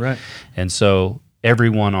part. Right. And so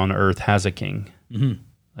everyone on earth has a king.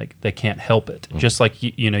 Like they can't help it. Just like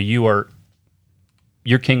your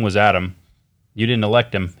king was Adam. You didn't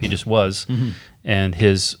elect him; he just was, and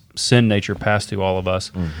his sin nature passed through all of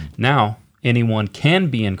us. Now anyone can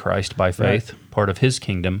be in Christ by faith, part of his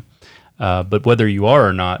kingdom. But whether you are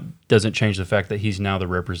or not doesn't change the fact that he's now the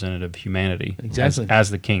representative of humanity, Exactly. as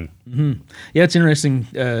the king. Yeah, it's interesting.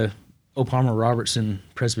 O. Palmer Robertson,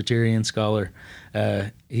 Presbyterian scholar,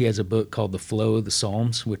 he has a book called The Flow of the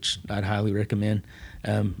Psalms, which I'd highly recommend.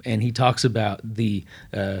 And he talks about the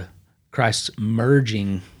Christ's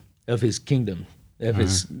merging of his kingdom, of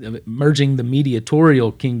his merging the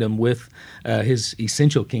mediatorial kingdom with his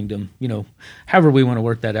essential kingdom. However we want to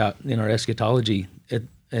work that out in our eschatology.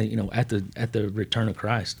 At the return of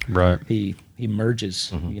Christ, Right. He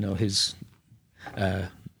merges, his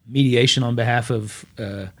mediation on behalf of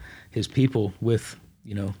his people with,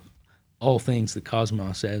 all things, the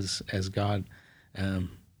cosmos as God.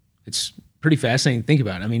 It's pretty fascinating to think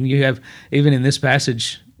about. I mean, you have, even in this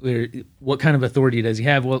passage, what kind of authority does he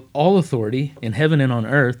have? Well, all authority in heaven and on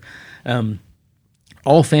earth,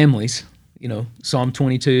 all families. Psalm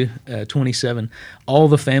 22, 27, all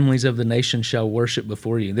the families of the nation shall worship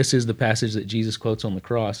before you. This is the passage that Jesus quotes on the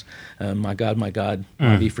cross. My God, why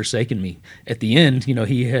have you forsaken me? At the end,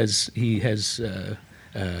 he has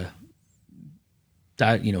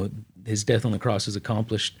died, his death on the cross is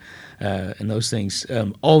accomplished, and those things.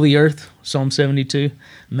 All the earth, Psalm 72,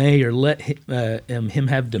 may or let him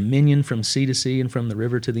have dominion from sea to sea and from the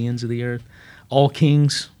river to the ends of the earth. All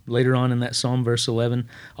kings, later on in that Psalm, verse 11,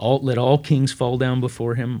 let all kings fall down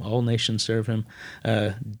before him, all nations serve him.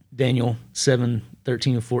 Daniel 7,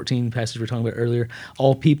 13 and 14, passage we were talking about earlier,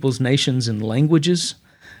 all peoples, nations, and languages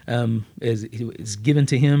is given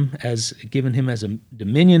him as a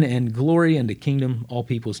dominion and glory and a kingdom, all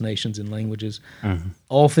peoples, nations, and languages.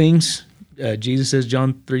 All things. Jesus says,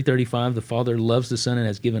 John 3:35, the Father loves the Son and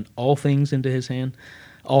has given all things into his hand.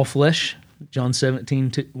 All flesh, John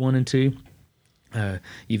 17:1 and 2.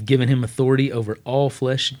 You've given him authority over all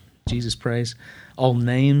flesh, Jesus prays. All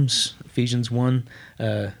names, Ephesians 1.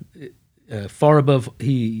 Far above,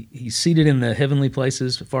 he's seated in the heavenly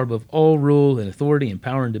places, far above all rule and authority and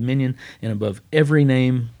power and dominion, and above every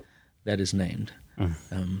name that is named.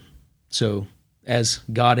 So as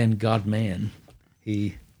God and God-man,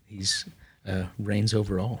 he's reigns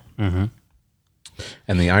over all. And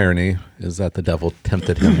the irony is that the devil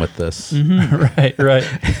tempted him with this Right.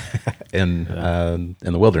 in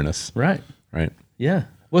the wilderness. Right. Right. Yeah.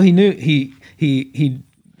 Well, he knew he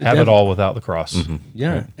Have it all without the cross.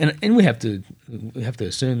 Yeah, and we have to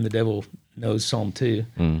assume the devil knows Psalm 2.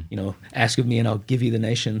 Ask of me and I'll give you the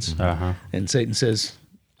nations. And Satan says,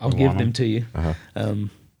 I'll give them to you.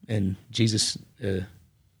 And Jesus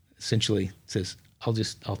essentially says,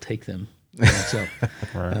 I'll take them.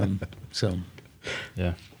 So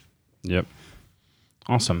Yeah. Yep.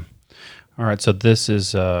 Awesome. All right. So this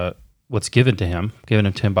is what's given to him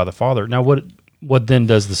by the Father. Now, what then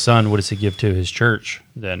does the Son? What does he give to his church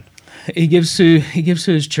then? He gives to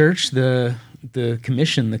his church the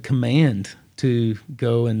commission, the command to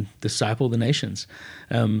go and disciple the nations.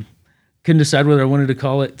 Couldn't decide whether I wanted to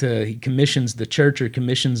call it he commissions the church or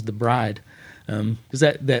commissions the bride, because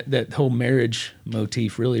that whole marriage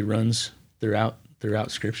motif really runs throughout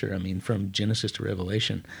Scripture. I mean, from Genesis to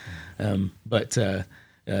Revelation. But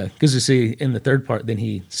because you see, in the third part, then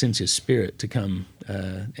he sends his Spirit to come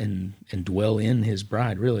and dwell in his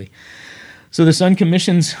bride, really. So the Son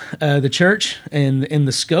commissions the church, and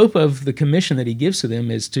the scope of the commission that he gives to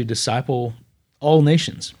them is to disciple all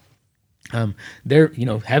nations. They're,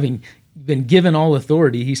 having been given all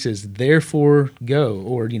authority, he says, therefore go.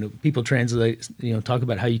 Or, people translate, talk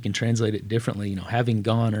about how you can translate it differently, having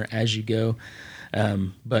gone or as you go.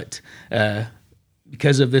 But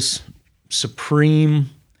because of this supreme,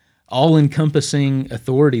 all-encompassing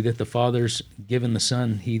authority that the Father's given the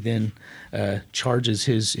Son, he then charges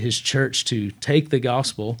his church to take the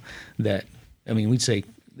gospel we'd say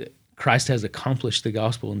that Christ has accomplished the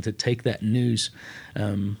gospel, and to take that news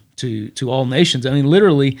to all nations. I mean,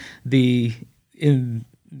 literally, you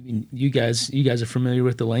guys are familiar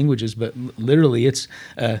with the languages, but literally it's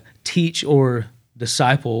teach or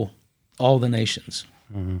disciple all the nations.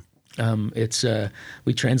 It's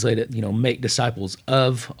we translate it, make disciples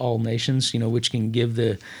of all nations, which can give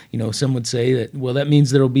some would say that, well, that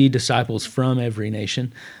means there will be disciples from every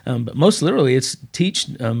nation. But most literally it's teach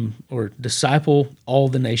or disciple all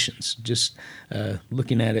the nations, just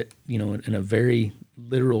looking at it, in a very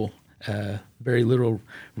literal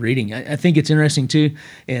reading. I think it's interesting too,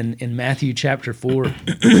 in Matthew chapter 4,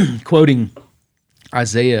 quoting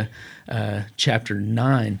Isaiah chapter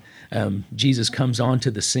 9, Jesus comes onto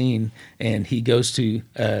the scene, and he goes he's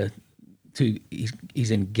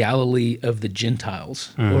in Galilee of the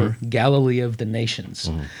Gentiles, or Galilee of the nations.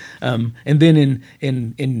 And then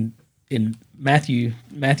in Matthew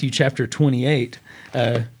chapter 28,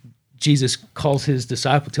 Jesus calls his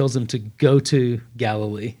disciple, tells them to go to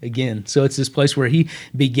Galilee again. So it's this place where he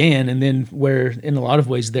began, and then where, in a lot of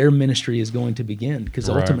ways, their ministry is going to begin, because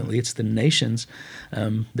ultimately it's the nations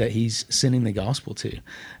that he's sending the gospel to.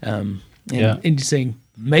 And he's saying,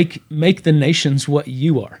 make the nations what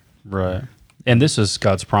you are. Right. And this is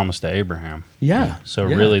God's promise to Abraham. Yeah. So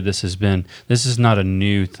really, this is not a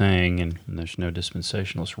new thing, and there's no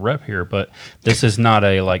dispensationalist rep here, but this is not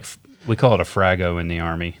we call it a frago in the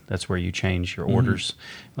Army. That's where you change your orders.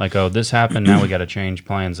 Like, oh, this happened, now we got to change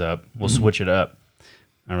plans up. We'll switch it up.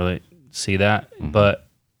 I really see that. But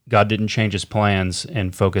God didn't change his plans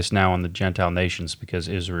and focus now on the Gentile nations because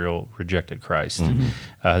Israel rejected Christ.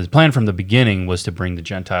 His plan from the beginning was to bring the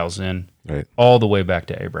Gentiles in all the way back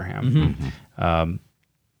to Abraham.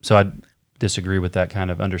 So I disagree with that kind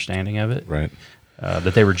of understanding of it. Right.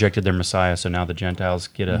 That they rejected their Messiah, so now the Gentiles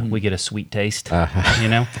get a sweet taste,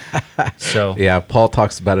 So yeah, Paul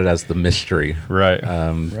talks about it as the mystery, right?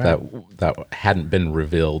 That hadn't been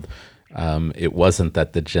revealed. It wasn't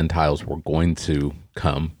that the Gentiles were going to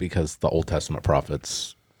come, because the Old Testament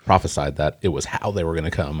prophets prophesied that it was how they were going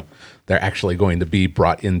to come. They're actually going to be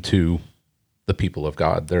brought into the people of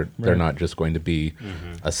God. They're not just going to be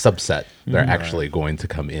a subset. They're actually going to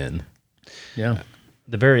come in. Yeah.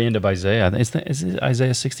 The very end of Isaiah, is it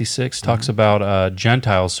Isaiah 66, talks about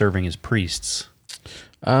Gentiles serving as priests.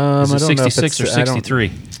 Is it 66 or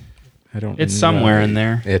 63? I don't. It's somewhere in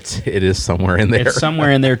there. It is somewhere in there. It's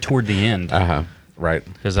somewhere in there toward the end. Right.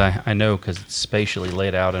 because I know because it's spatially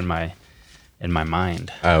laid out in my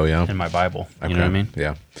mind, Oh yeah. in my Bible. You know Okay. what I mean?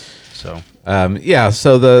 Yeah. So Yeah.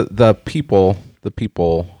 So the people,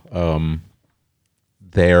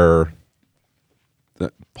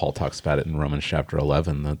 Paul talks about it in Romans chapter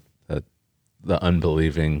 11 that the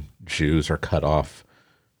unbelieving Jews are cut off,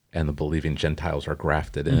 and the believing Gentiles are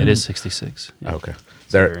grafted in. it is 66. Yeah. Okay.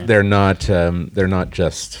 very They're not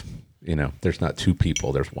just, there's not two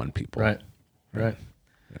people. There's one people. Right.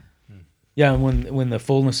 Yeah, and when the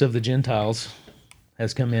fullness of the Gentiles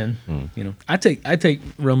has come in, I take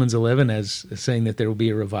Romans 11 as saying that there will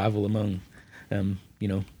be a revival among,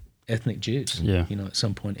 ethnic Jews. Yeah. At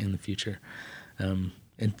some point in the future, and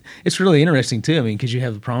it's really interesting too. I mean, because you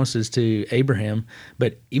have the promises to Abraham,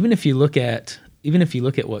 but even if you look at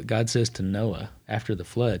what God says to Noah after the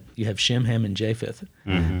flood, you have Shem, Ham, and Japheth.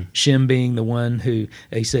 Shem being the one who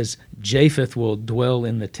he says Japheth will dwell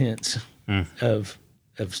in the tents of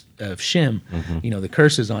Shem. The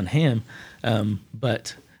curse is on Ham,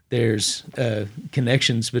 but there's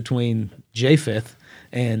connections between Japheth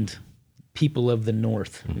and people of the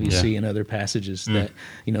north. You see in other passages that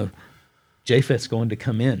Japheth's going to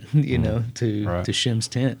come in, to Shem's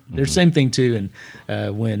tent. There's the same thing too,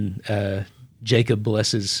 and when Jacob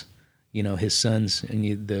blesses, his sons,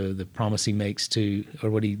 and the promise he makes to,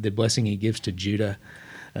 or the blessing he gives to Judah.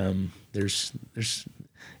 It's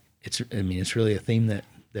really a theme that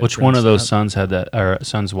Which one of runs those up. sons had that, or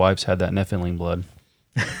sons' wives had that Nephilim blood?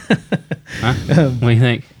 Huh? What do you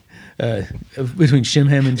think? Between Shem,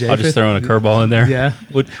 Ham, and Japheth. I'll just throw in a curveball in there. Yeah.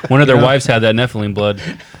 One of their wives had that Nephilim blood.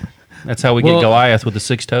 That's how we get Well- Goliath with the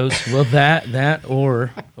 6 toes. Well, that or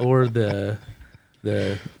the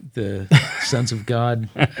sons of God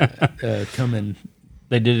come and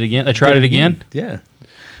They did it again. They tried it again. Yeah.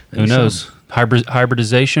 Who knows?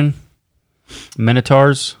 Hybridization,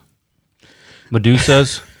 Minotaurs,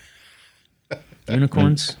 Medusas.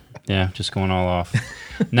 Unicorns. Yeah, just going all off.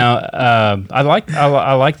 Now, I like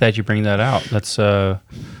that you bring that out. That's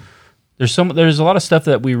there's a lot of stuff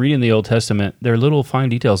that we read in the Old Testament. There are little fine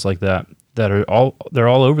details like that are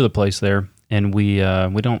all over the place there, and we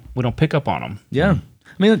don't pick up on them. Yeah. I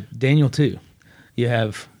mean, look, Daniel too. You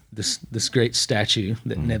have this great statue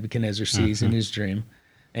that Nebuchadnezzar sees in his dream,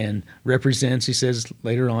 and represents, he says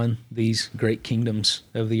later on, these great kingdoms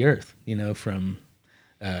of the earth. From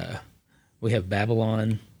we have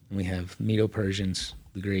Babylon, and we have Medo-Persians,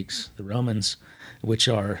 the Greeks, the Romans, which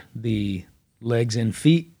are the legs and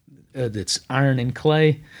feet. That's iron and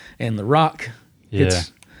clay, and the rock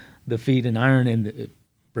hits the feet in iron, and it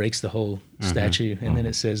breaks the whole statue. And then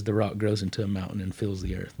it says the rock grows into a mountain and fills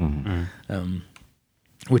the earth,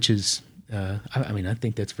 which is, I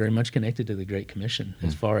think that's very much connected to the Great Commission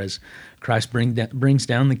as far as Christ brings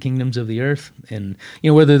down the kingdoms of the earth. And,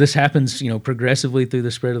 whether this happens, progressively through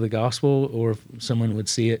the spread of the gospel, or if someone would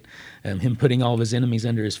see it, him putting all of his enemies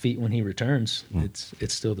under his feet when he returns, it's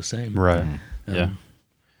still the same. Right.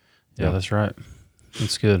 Yeah, that's right.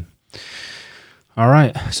 That's good. All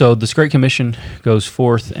right. So this Great Commission goes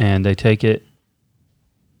forth, and they take it.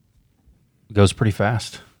 It goes pretty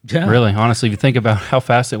fast. Yeah. Really, honestly, if you think about how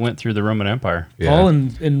fast it went through the Roman Empire. Yeah. Paul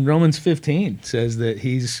in Romans 15 says that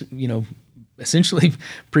he's, essentially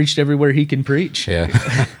preached everywhere he can preach. Yeah.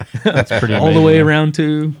 That's pretty All the amazing, way yeah. around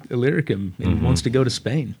to Illyricum, and wants to go to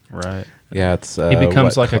Spain. Right. Yeah. It's He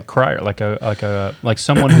becomes like a crier, like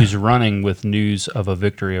someone who's running with news of a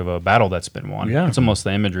victory of a battle that's been won. Yeah. It's almost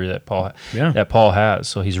the imagery that Paul has.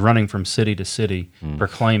 So he's running from city to city,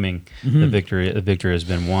 proclaiming the victory. The victory has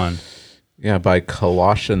been won. Yeah, by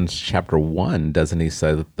Colossians chapter 1, doesn't he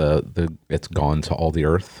say that the it's gone to all the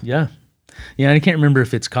earth? Yeah. And I can't remember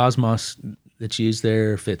if it's cosmos that's used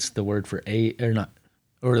there, if it's the word for a or not,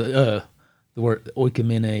 or the word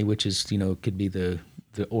oikomene, which is could be the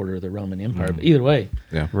order of the Roman Empire. But either way,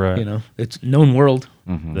 Yeah. Right. it's known world.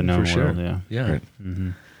 The known For sure. world. Yeah. Yeah.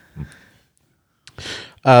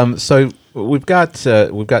 Right. So we've got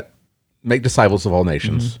make disciples of all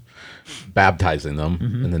nations, baptizing them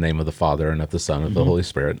in the name of the Father and of the Son and of the Holy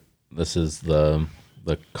Spirit. This is the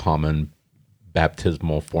common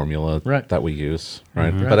baptismal formula Right. that we use,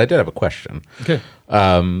 right? But I did have a question. Okay.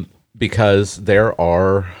 Because there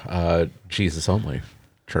are Jesus only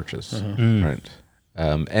churches, right?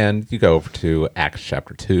 And you go over to Acts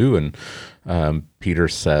chapter 2, and Peter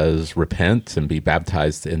says, "Repent and be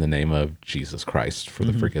baptized in the name of Jesus Christ for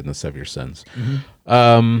the forgiveness of your sins."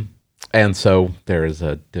 And so there is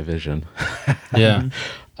a division Yeah.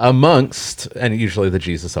 amongst, and usually the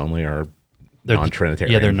Jesus only are They're-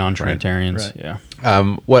 non-Trinitarian. Yeah, they're right? non-Trinitarians. Right.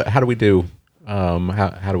 Yeah. How do we do?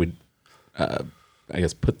 How do we? I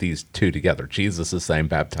guess put these two together. Jesus is saying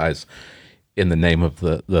baptize in the name of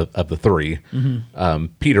the three.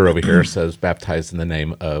 Peter over here says baptized in the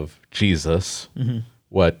name of Jesus.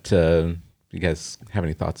 What you guys have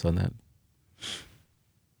any thoughts on that?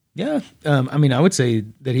 Yeah, I mean, I would say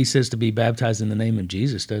that he says to be baptized in the name of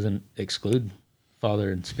Jesus doesn't exclude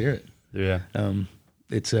Father and Spirit. Yeah.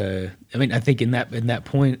 It's I mean, I think in that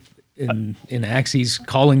point in Acts, he's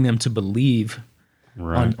calling them to believe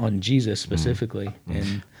Right. on Jesus specifically,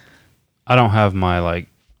 and I don't have my like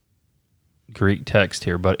Greek text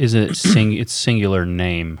here, but isn't it it's singular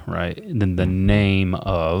name, right? And then the name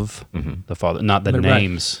of the Father, not the Right.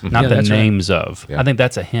 names, not Yeah, the that's right. names of. Yeah. I think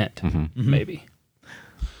that's a hint, maybe.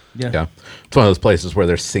 Yeah, it's one of those places where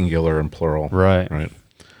there's singular and plural. Right. Right.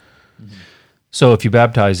 So if you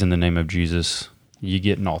baptize in the name of Jesus, you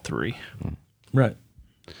get in all three. right.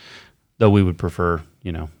 Though we would prefer,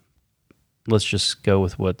 let's just go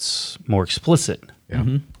with what's more explicit. Yeah.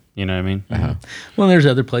 You know what I mean? Well, there's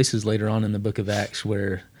other places later on in the book of Acts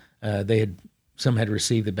where some had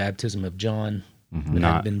received the baptism of John, but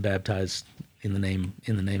Not- had been baptized in the name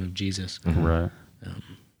of Jesus. Right.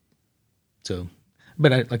 So,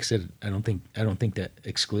 but like I said, I don't think that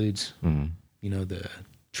excludes the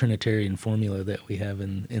Trinitarian formula that we have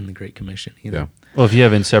in the Great Commission either. Yeah. Well, if you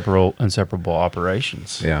have inseparable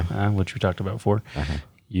operations, Yeah. which we talked about before,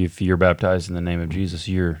 if you're baptized in the name of Jesus,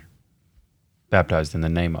 you're baptized in the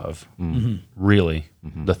name of really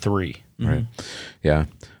the three. Right. Yeah.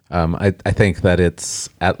 I think that it's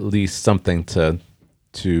at least something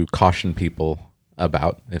to caution people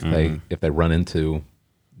about if they run into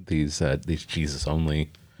these Jesus only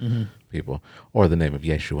people, or the name of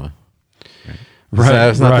Yeshua. Right, So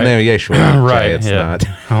it's not right. the name of Yeshua. Right. Jay, it's yeah. not.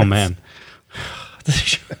 Oh man.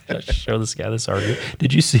 Show this guy this argument.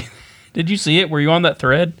 Did you see it? Were you on that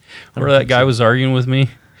thread where that guy was arguing with me?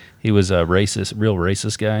 He was a real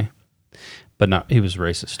racist guy, but he was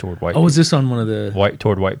racist toward white. Oh, people. was this on one of the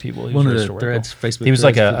Toward white people? He one of was the racist toward white threads? people. Facebook. He was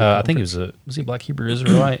like threads for the I think he was he a Black Hebrew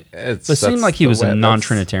Israelite? But it seemed That's like he the was way- a that's-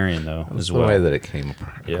 non-Trinitarian though That's as the well. way that it came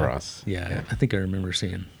Yeah. across. Yeah, I think I remember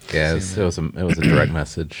seeing. Yeah, seeing it was a direct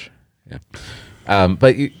message. Yeah.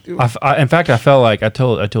 But you, In fact, I felt like I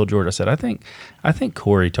told George. I said, I think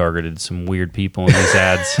Corey targeted some weird people in these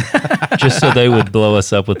ads just so they would blow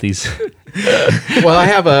us up with these well, I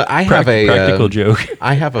have a practical joke.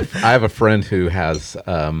 I have a friend who has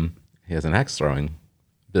he has an axe throwing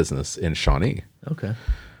business in Shawnee, Okay.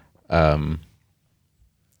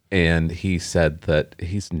 and he said that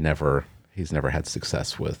he's never had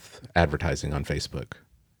success with advertising on Facebook.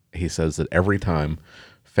 He says that every time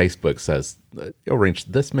Facebook says that you'll reach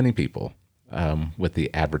this many people with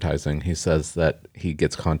the advertising, he says that he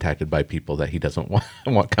gets contacted by people that he doesn't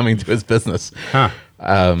want coming to his business. Huh.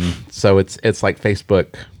 So it's like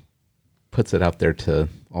Facebook puts it out there to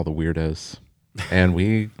all the weirdos, and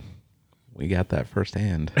we got that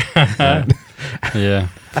firsthand. Yeah,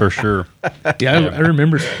 for sure. Yeah, I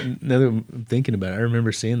remember. Now that I'm thinking about it, I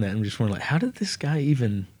remember seeing that and just wondering, like, how did this guy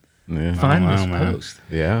even Yeah. find wow, this man. post?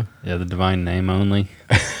 Yeah. Yeah, the divine name only.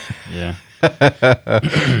 Yeah.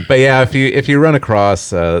 But yeah, if you run across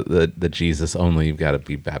the Jesus only, you've got to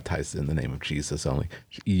be baptized in the name of Jesus only.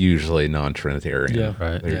 Usually non-Trinitarian. Yeah,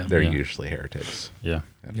 right. They're Yeah. usually heretics. Yeah.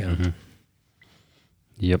 Yeah.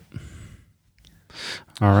 Yep.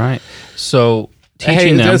 All right. So Hey,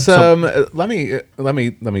 teaching them. just, so- let me.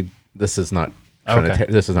 This is not Okay.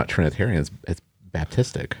 This is not Trinitarian. It's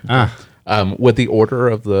Baptistic. Ah. Would the order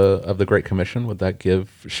of the Great Commission, would that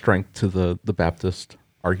give strength to the Baptist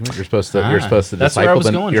argument? You're supposed to that's where I disciple was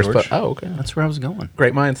them. going, You're George. okay. That's where I was going.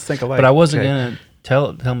 Great minds think alike. But I wasn't Okay. going to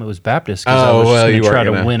tell them it was Baptist because I Oh, was well, just you going to weren't try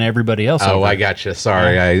to gonna- win everybody else Oh, over. I got you.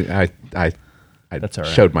 Sorry, I That's all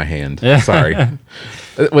right. showed my hand. Yeah. Sorry.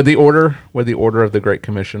 Would the order of the Great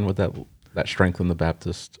Commission, would that strengthen the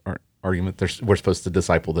Baptist argument? We're supposed to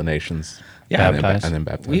disciple the nations, Yeah, and then, baptize. and then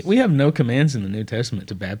baptize. We have no commands in the New Testament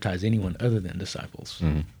to baptize anyone other than disciples.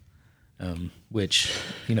 Which,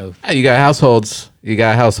 Hey, you got households.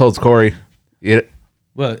 Corey.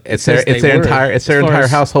 well, it It's says their they were, entire as far entire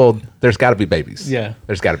as- household. There's got to be babies. Yeah.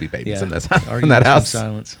 There's got to be babies Yeah, in this in arguments that from house.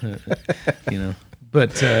 silence.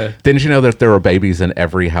 But Didn't you know that there were babies in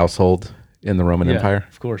every household in the Roman yeah, Empire?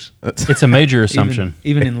 of course. It's a major assumption.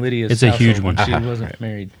 Even in Lydia's, It's a huge household, one. She wasn't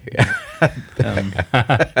married.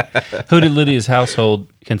 Who did Lydia's household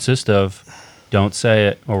consist of? Don't say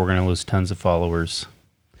it, or we're going to lose tons of followers.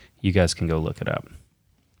 You guys can go look it up.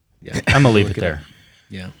 Yeah, I'm gonna leave Look it it there. up.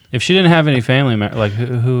 Yeah, If she didn't have any family, like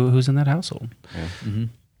who's in that household?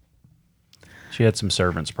 She had some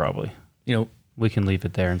servants, probably. We can leave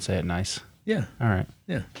it there and say it nice. yeah, All right.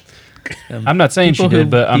 Um, I'm not saying she people did,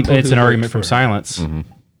 who- but people it's who an worked argument from for her. silence.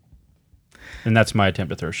 And that's my attempt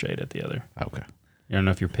to throw shade at the other. Okay. I don't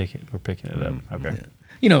know if we're picking it up. Okay.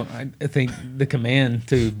 You know, I think the command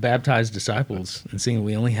to baptize disciples, and seeing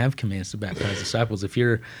we only have commands to baptize disciples, if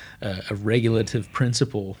you're a regulative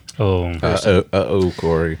principle, Oh,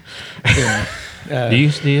 Corey. then do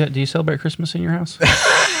you celebrate Christmas in your house?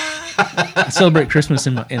 I celebrate Christmas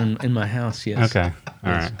in my house, yes. Okay.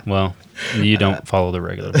 All right. Well, you don't follow the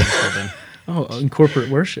regular principle then. Oh, in corporate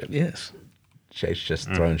worship, yes. Shade's just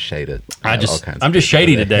throwing shade at I'm all just kinds of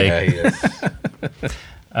shady people. today. Yeah, he is.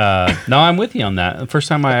 No, I'm with you on that. The first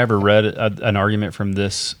time I ever read an argument from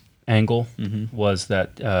this angle was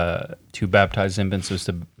that to baptize infants was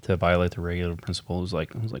to violate the regular principle. I was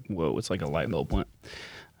like, whoa, it's like a light bulb went.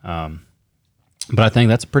 But I think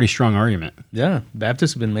that's a pretty strong argument. Yeah,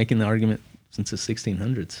 Baptists have been making the argument since the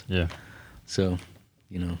 1600s. Yeah. So,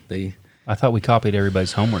 you know, they... I thought we copied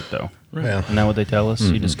everybody's homework, though. Right. Yeah. Isn't that what they tell us?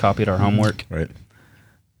 You just copied our homework. Right.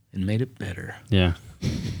 And made it better. Yeah.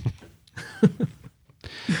 Made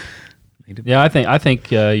it Yeah, I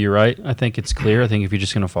think you're right. I think it's clear. I think if you're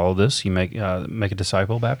just going to follow this, you make a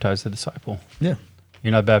disciple, baptize the disciple. Yeah.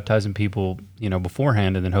 You're not baptizing people,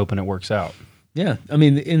 beforehand and then hoping it works out. Yeah. I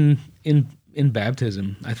mean, in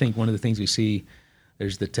baptism, I think one of the things we see,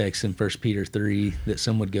 there's the text in 1 Peter 3 that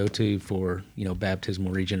some would go to for,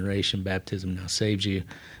 baptismal regeneration, baptism now saves you.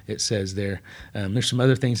 It says there. There's some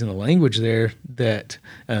other things in the language there that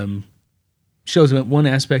shows that one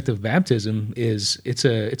aspect of baptism is it's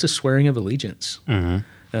a swearing of allegiance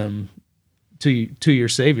to your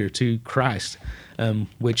Savior, to Christ,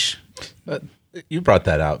 which... You brought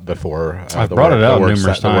that out before. I've brought it out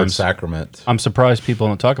numerous The word times. sacrament. I'm surprised people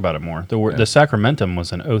don't talk about it more. The sacramentum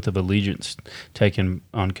was an oath of allegiance taken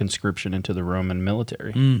on conscription into the Roman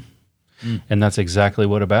military. And that's exactly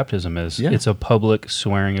what a baptism is. Yeah. It's a public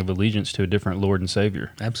swearing of allegiance to a different Lord and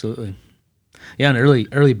Savior. Absolutely. Yeah, in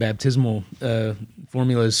early baptismal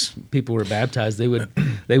formulas, people were baptized. They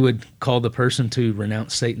would call the person to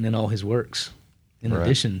renounce Satan and all his works. In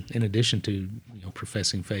addition to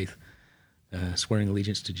professing faith, swearing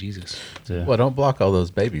allegiance to Jesus. Yeah. Well, don't block all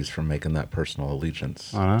those babies from making that personal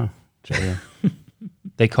allegiance. I know. Yeah.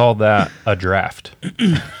 They call that a draft.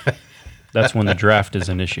 That's when the draft is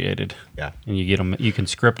initiated. Yeah. And you get them. You can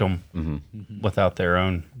script them without their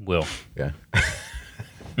own will. Yeah.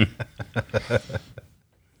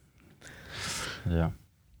 Yeah.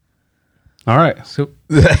 All right. So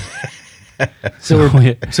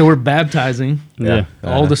we're baptizing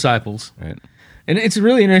all disciples. Right. And it's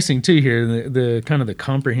really interesting too here, the kind of the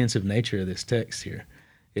comprehensive nature of this text here.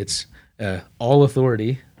 It's all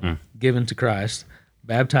authority given to Christ,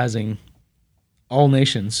 baptizing all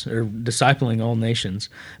nations or discipling all nations,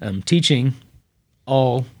 teaching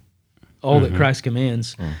all that Christ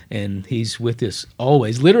commands, and He's with us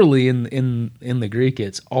always. Literally in the Greek,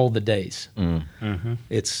 it's all the days.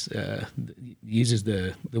 It's uses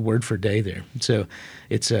the word for day there. So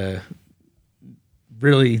it's a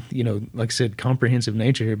really, like I said, comprehensive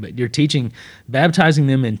nature here, but you're baptizing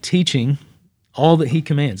them and teaching all that He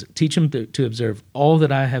commands. Teach them to observe all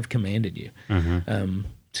that I have commanded you.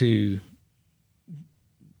 To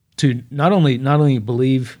not only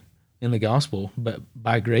believe in the gospel, but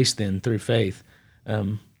by grace then through faith,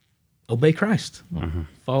 obey Christ,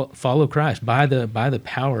 follow Christ by the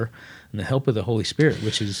power and the help of the Holy Spirit,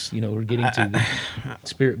 which is we're getting to the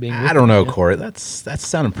Spirit being. With I don't know, them, Corey. That's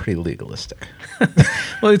sounding pretty legalistic.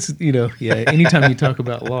 Well, it's anytime you talk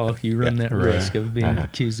about law, you run that risk of being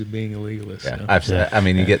accused of being a legalist. Yeah, so. I've said. I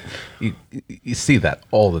mean, you see that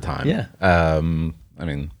all the time. Yeah. I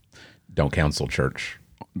mean, don't cancel church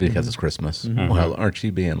because it's Christmas. Well, aren't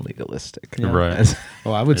you being legalistic? Yeah. Right.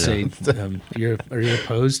 Well, I would say are you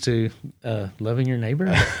opposed to loving your neighbor?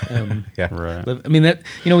 Yeah. Right. I mean that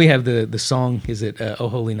we have the song. Is it "O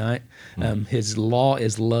Holy Night"? His law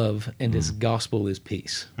is love, and His gospel is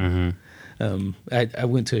peace. I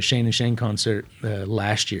went to a Shane and Shane concert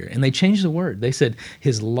last year, and they changed the word. They said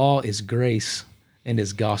His law is grace, and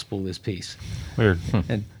His gospel is peace. Weird.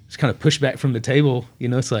 And it's kind of pushback from the table.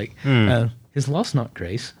 It's like His law's not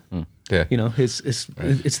grace. Yeah.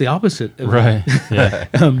 It's the opposite. Of Right.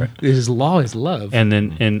 Yeah. His law is love. And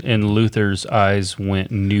then and Luther's eyes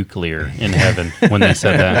went nuclear in heaven when they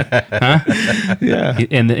said that. Huh? Yeah.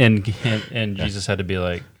 And Jesus had to be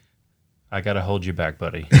like, I got to hold you back,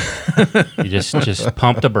 buddy. You just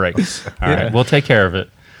pump the brakes. All right, we'll take care of it.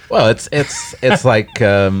 Well, it's like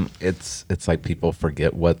it's like people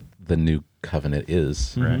forget what the new covenant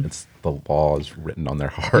is. Right. It's the law is written on their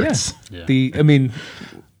hearts. Yeah.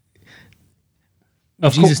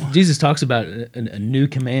 Jesus talks about a new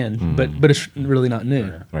command, but it's really not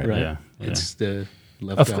new, right? Yeah. It's the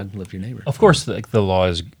Love God, love your neighbor. Of course, the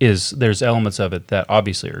law is there's elements of it that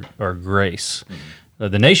obviously are grace.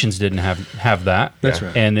 The nations didn't have that. That's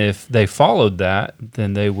right. And if they followed that,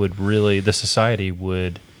 then they would the society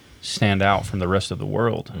would stand out from the rest of the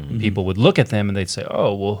world. People would look at them and they'd say,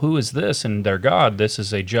 "Oh, well, who is this?" And their God, this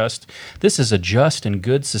is a just and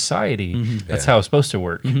good society. That's how it's supposed to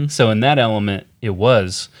work. So in that element, it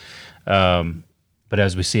was. But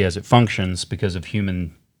as we see, as it functions because of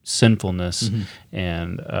human sinfulness,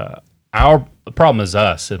 and the problem is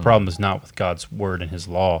us. The problem is not with God's word and His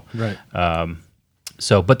law. Right.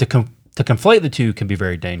 But to conflate the two can be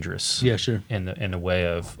very dangerous. Yeah, sure. In the way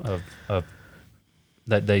of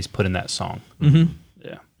that they put in that song. Yeah.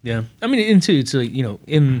 Yeah. I mean, it's like,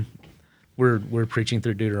 we're preaching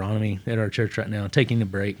through Deuteronomy at our church right now, taking a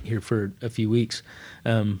break here for a few weeks.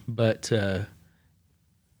 But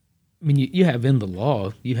you have in the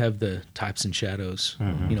law, you have the types and shadows.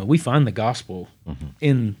 We find the gospel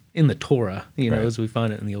in the Torah, as we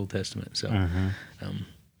find it in the Old Testament. So,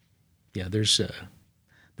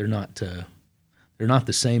 they're not the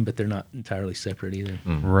same, but they're not entirely separate either.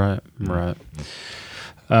 Right.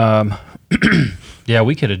 Yeah,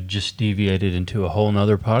 we could have just deviated into a whole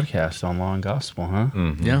nother podcast on law and gospel, huh?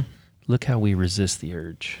 Yeah. Look how we resist the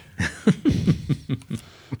urge.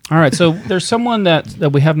 All right, so there's someone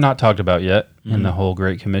that we have not talked about yet in the whole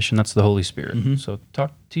Great Commission. That's the Holy Spirit. So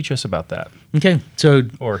teach us about that. Okay, so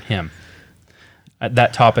or Him.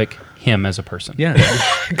 That topic, Him as a person. Yeah,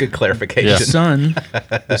 good clarification.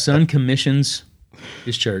 The Son commissions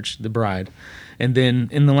His church, the bride, and then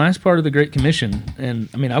in the last part of the Great Commission, and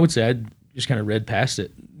I mean, I would say I just kind of read past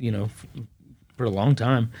it, for a long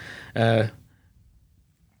time.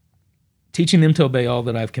 Teaching them to obey all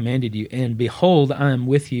that I've commanded you, and behold, I am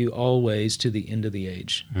with you always to the end of the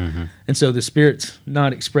age. And so the Spirit's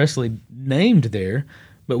not expressly named there,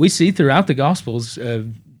 but we see throughout the Gospels,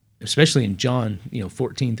 especially in John,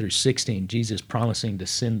 14 through 16, Jesus promising to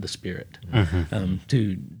send the Spirit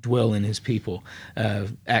to dwell in His people.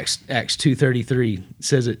 Acts 2:33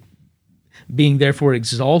 says it, being therefore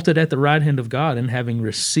exalted at the right hand of God, and having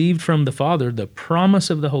received from the Father the promise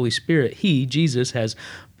of the Holy Spirit, He, Jesus, has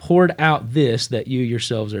poured out this that you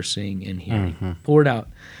yourselves are seeing and hearing. Poured out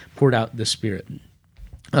the Spirit.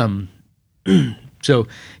 So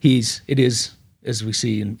it is, as we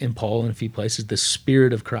see in Paul in a few places, the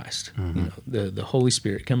Spirit of Christ, the Holy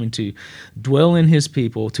Spirit coming to dwell in His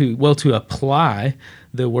people, to apply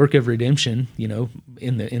the work of redemption,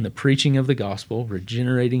 in the preaching of the gospel,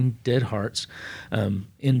 regenerating dead hearts,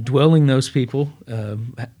 indwelling those people,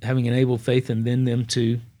 having enabled faith in them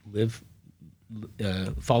to live.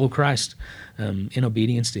 Follow Christ in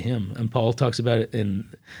obedience to Him, and Paul talks about it. And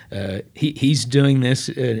he's doing this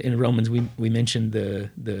in Romans. We mentioned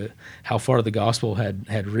the how far the gospel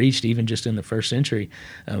had reached, even just in the first century.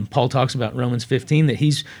 Paul talks about Romans 15 that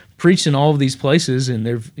he's preached in all of these places, and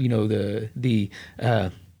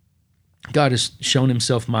God has shown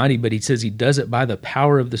Himself mighty, but he says He does it by the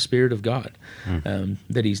power of the Spirit of God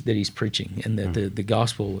that he's preaching, and that the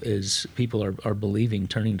gospel is people are believing,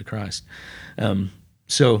 turning to Christ.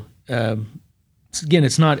 So again,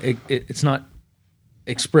 it's not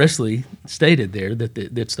expressly stated there that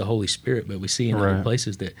that's the Holy Spirit, but we see in other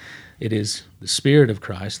places that it is the Spirit of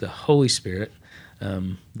Christ, the Holy Spirit,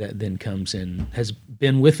 that then comes and has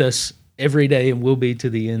been with us every day and will be to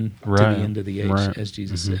the end of the age, as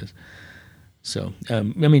Jesus says. So,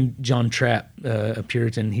 John Trapp, a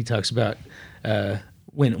Puritan, he talks about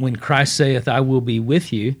when Christ saith, I will be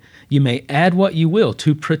with you, you may add what you will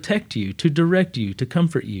to protect you, to direct you, to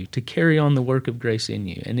comfort you, to carry on the work of grace in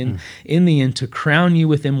you, and in the end, to crown you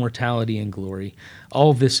with immortality and glory.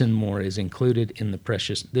 All this and more is included in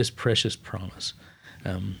this precious promise,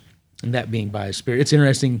 and that being by His Spirit. It's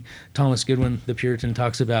interesting, Thomas Goodwin, the Puritan,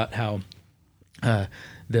 talks about how I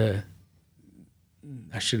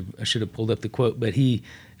should have pulled up the quote, but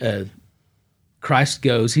Christ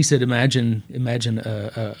goes. He said, "Imagine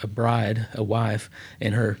a bride, a wife,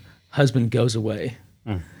 and her husband goes away,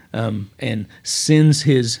 and sends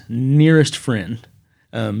his nearest friend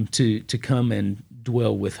to come and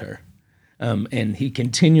dwell with her, and he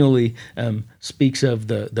continually speaks of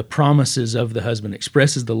the promises of the husband,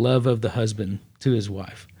 expresses the love of the husband to his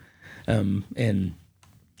wife, and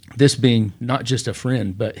this being not just a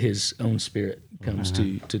friend, but His own Spirit comes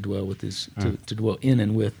to dwell with to dwell in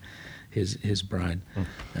and with His bride,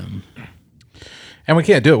 and we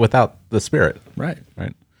can't do it without the Spirit. Right.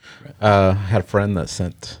 I had a friend that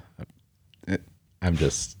sent. I'm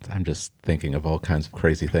just thinking of all kinds of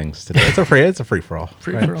crazy things today. It's a free for all.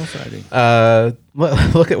 For all Friday.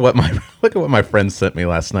 Look at what my friend sent me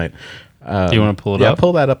last night. Do you want to pull it up? Yeah,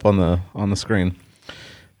 pull that up on the screen.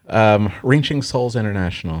 Reaching Souls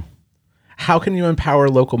International. How can you empower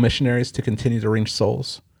local missionaries to continue to reach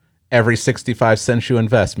souls? Every 65 cents you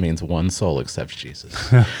invest means one soul accepts Jesus.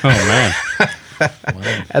 Oh man.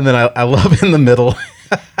 And then I love in the middle,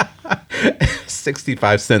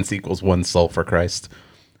 65 cents equals one soul for Christ.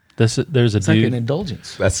 There's a It's like an dude.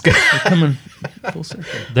 indulgence. That's good. Coming full circle.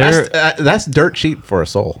 There, That's dirt cheap for a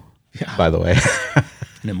soul, by the way.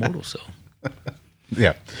 An immortal soul.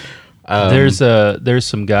 Yeah. there's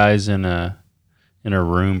some guys in a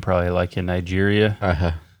room, probably like in Nigeria,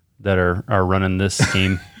 that are running this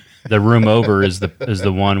scheme. The room over is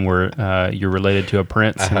the one where you're related to a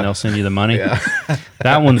prince, and they'll send you the money.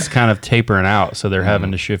 That one's kind of tapering out, so they're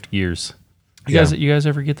having to shift gears. You guys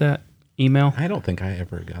ever get that email? I don't think I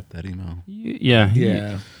ever got that email.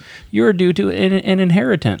 Yeah. You're due to an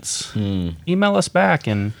inheritance. Email us back,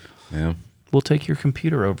 and Yeah. we'll take your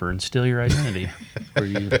computer over and steal your identity. Where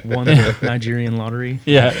you won the Nigerian lottery.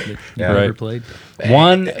 Yeah. That you Yeah. never Right. played.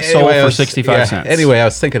 One soul I for was- 65 cents. Anyway, I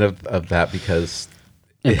was thinking of that because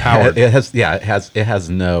Empowered. It has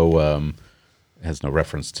no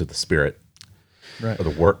reference to the Spirit Right. or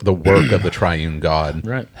the work of the triune God.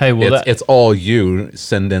 Right. Hey, well, It's all you.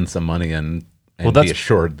 Send in some money and be that's-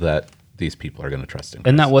 assured that these people are going to trust in.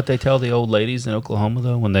 isn't that what they tell the old ladies in Oklahoma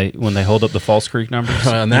though when they hold up the False Creek numbers?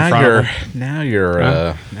 Well, in now front of you're them? now you're Look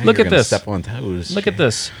you're at gonna this. Step on toes. Look at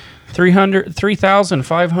this.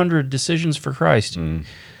 3,500 decisions for Christ.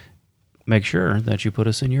 Make sure that you put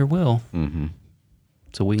us in your will,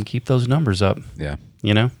 so we can keep those numbers up. Yeah.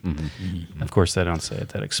 You know. Of course, they don't say it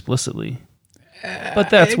that explicitly, but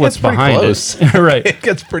that's it what's gets pretty behind close. it, right? It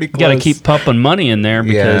gets pretty You close. got to keep pumping money in there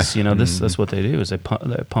because Yeah. that's what they do is they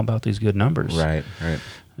pump out these good numbers. right.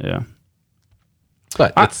 Yeah.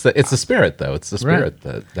 But it's the Spirit though. It's the Spirit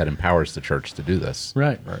that empowers the church to do this.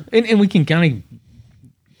 Right. And we can kind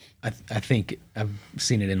of, I think I've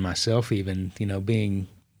seen it in myself even, being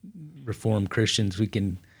Reformed Christians, we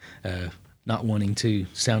can, not wanting to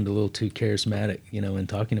sound a little too charismatic, in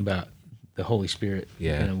talking about the Holy Spirit.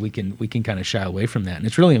 Yeah. We can kind of shy away from that. And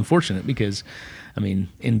it's really unfortunate because,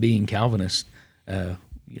 in being Calvinist,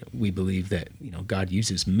 we believe that, God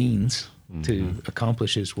uses means to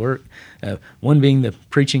accomplish his work. One being the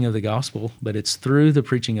preaching of the gospel, but it's through the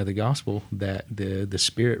preaching of the gospel that the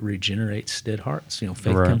Spirit regenerates dead hearts. Faith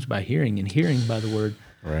Right. comes by hearing, and hearing by the word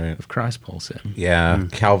Right. of Christ, Paul said. Yeah.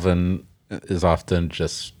 Calvin is often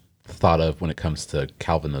just thought of when it comes to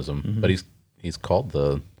Calvinism, but he's called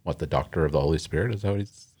the doctor of the Holy Spirit. Is that what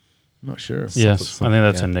he's? I'm not sure. Yes, I think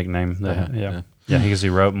that's yeah. a nickname. That, yeah. yeah, because he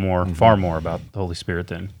wrote far more about the Holy Spirit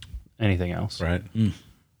than anything else. Right.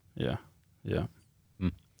 Yeah.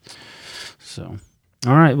 So,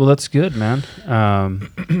 all right. Well, that's good, man.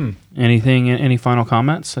 Any final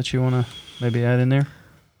comments that you want to maybe add in there?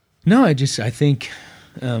 No, I think,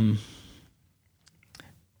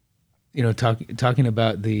 talking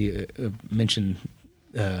about the mentioned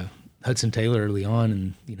Hudson Taylor early on,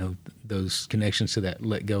 and those connections to that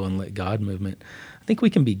 "let go and let God" movement. I think we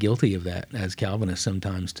can be guilty of that as Calvinists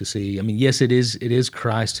sometimes. To see, yes, it is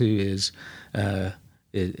Christ who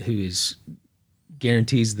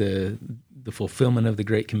guarantees the fulfillment of the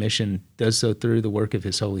Great Commission, does so through the work of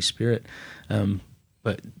His Holy Spirit,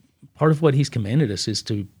 but part of what He's commanded us is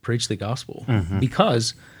to preach the gospel,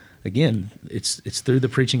 because, again, it's through the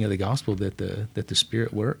preaching of the gospel that the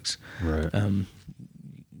Spirit works. Right.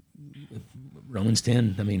 Romans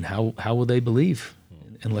 10. How will they believe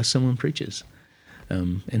unless someone preaches?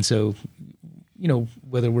 And so,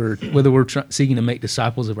 whether we're seeking to make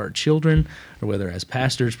disciples of our children, or whether as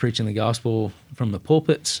pastors preaching the gospel from the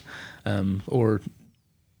pulpits, or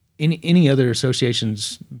any other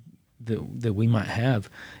associations that we might have,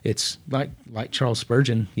 it's like Charles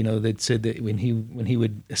Spurgeon. They'd said that when he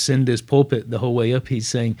would ascend his pulpit, the whole way up, he's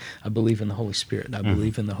saying, "I believe in the Holy Spirit. I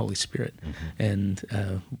believe in the Holy Spirit," and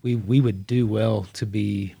we would do well to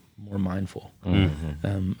be more mindful,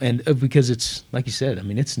 and because it's like you said.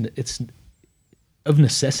 It's of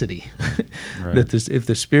necessity that if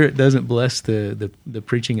the Spirit doesn't bless the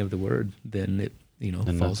preaching of the word, then it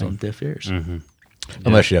Then falls nothing. on deaf ears.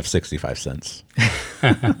 Unless you have 65 cents.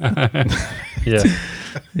 Yeah.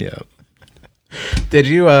 Yeah. Did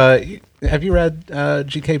you have you read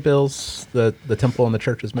G.K. Bill's the Temple and the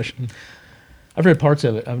Church's Mission? I've read parts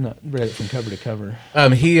of it. I've not read it from cover to cover.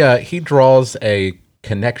 He draws a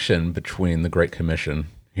connection between the Great Commission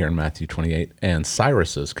here in Matthew 28 and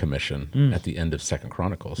Cyrus's commission at the end of 2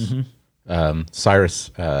 Chronicles. Cyrus,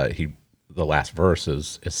 the last verse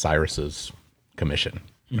is Cyrus's commission.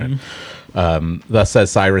 Right? Thus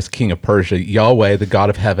says Cyrus, king of Persia, Yahweh, the God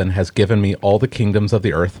of heaven, has given me all the kingdoms of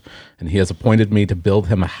the earth, and he has appointed me to build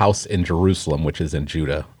him a house in Jerusalem, which is in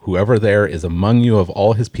Judah. Whoever there is among you of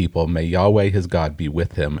all his people, may Yahweh his God be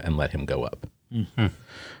with him and let him go up.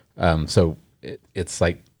 So it's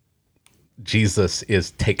like Jesus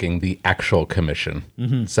is taking the actual commission.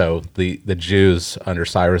 So the Jews under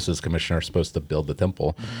Cyrus's commission are supposed to build the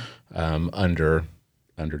temple.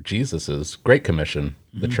 Under Jesus's Great Commission,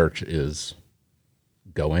 the church is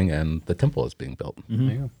going and the temple is being built.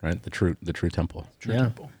 Right, the true temple.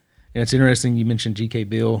 And it's interesting you mentioned G.K.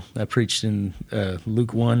 Bill. I preached in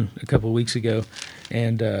Luke 1 a couple of weeks ago,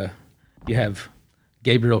 and you have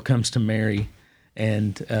Gabriel comes to Mary,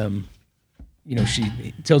 and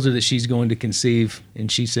she tells her that she's going to conceive,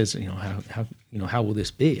 and she says, how will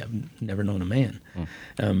this be? I've never known a man.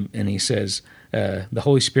 And he says, the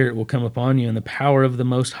Holy Spirit will come upon you, and the power of the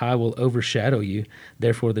Most High will overshadow you.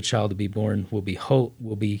 Therefore, the child to be born will be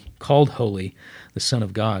called Holy, the Son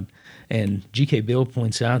of God. And G.K. Bill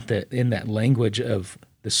points out that in that language of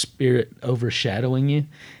the Spirit overshadowing you,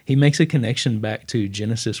 he makes a connection back to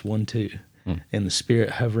Genesis 1:2 and the Spirit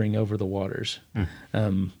hovering over the waters,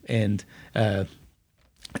 and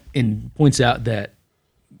points out that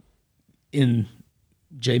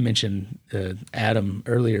Jay mentioned Adam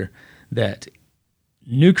earlier, that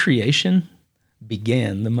new creation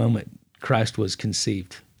began the moment Christ was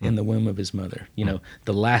conceived in the womb of his mother.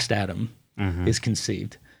 The last Adam is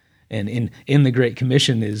conceived. And in the Great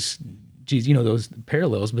Commission is, those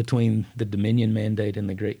parallels between the dominion mandate and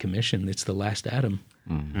the Great Commission. It's the last Adam,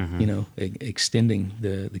 extending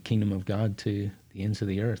the kingdom of God to the ends of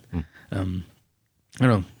the earth. I don't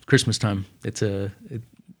know, Christmas time, it's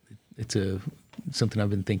something I've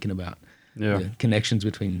been thinking about. The connections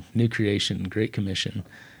between new creation, Great Commission,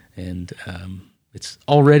 and it's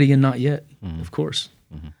already and not yet, of course.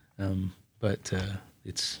 But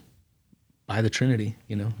it's by the Trinity,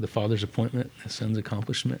 the Father's appointment, the Son's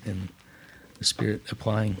accomplishment, and the Spirit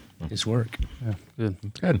applying His work. Yeah,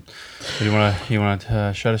 good. So you want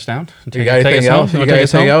to shut us down? You got anything else? You got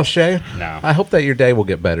anything else, Jay? No. I hope that your day will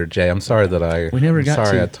get better, Jay. I'm sorry that I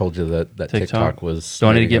told you that TikTok was. So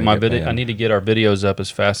I need to get my video. I need to get our videos up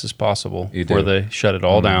as fast as possible before they shut it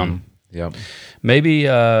all down. Yep. Maybe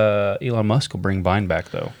Elon Musk will bring Vine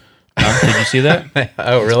back though. Did you see that?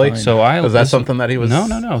 Oh, really? So was that something that he was?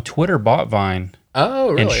 No. Twitter bought Vine.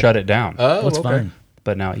 Oh, really? And shut it down. Oh, what's Vine?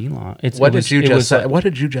 But now Elon. What did you just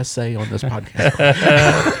say on this podcast?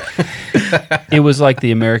 It was like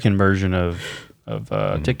the American version of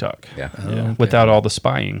TikTok. Yeah. Okay. Without all the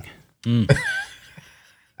spying.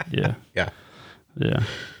 Yeah. Yeah. Yeah.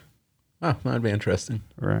 Oh, that'd be interesting.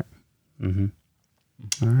 Right. Mm-hmm.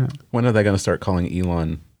 All right. When are they going to start calling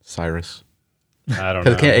Elon Cyrus? I don't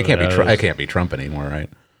know. Because it can't be Trump anymore, right?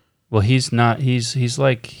 Well, he's not. He's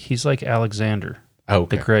like Alexander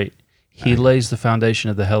the Great. He lays the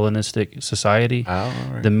foundation of the Hellenistic society,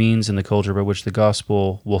 the means and the culture by which the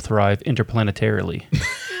gospel will thrive interplanetarily.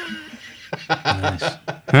 Nice.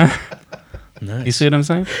 Huh? Nice. You see what I'm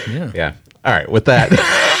saying? Yeah. Yeah. All right. With that,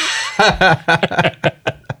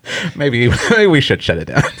 maybe we should shut it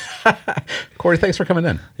down. Corey, thanks for coming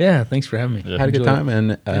in. Yeah, thanks for having me. Had a good time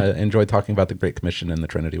and enjoyed talking about the Great Commission and the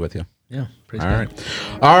Trinity with you. Yeah. Praise All God.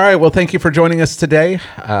 right. Well, thank you for joining us today.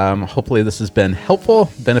 Hopefully this has been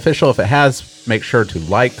helpful, beneficial. If it has, make sure to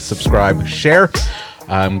like, subscribe, share,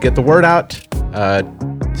 get the word out.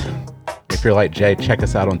 If you're like Jay, check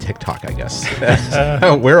us out on TikTok, I guess.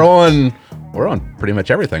 We're on pretty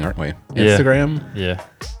much everything, aren't we? Instagram. Yeah.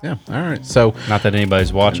 Yeah. All right. So Not that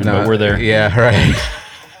anybody's watching, but we're there. Yeah. Right.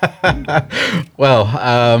 Well,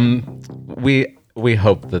 we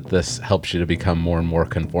hope that this helps you to become more and more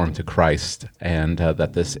conformed to Christ, and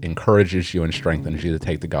that this encourages you and strengthens you to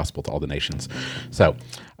take the gospel to all the nations. So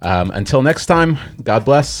until next time, God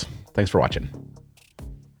bless. Thanks for watching.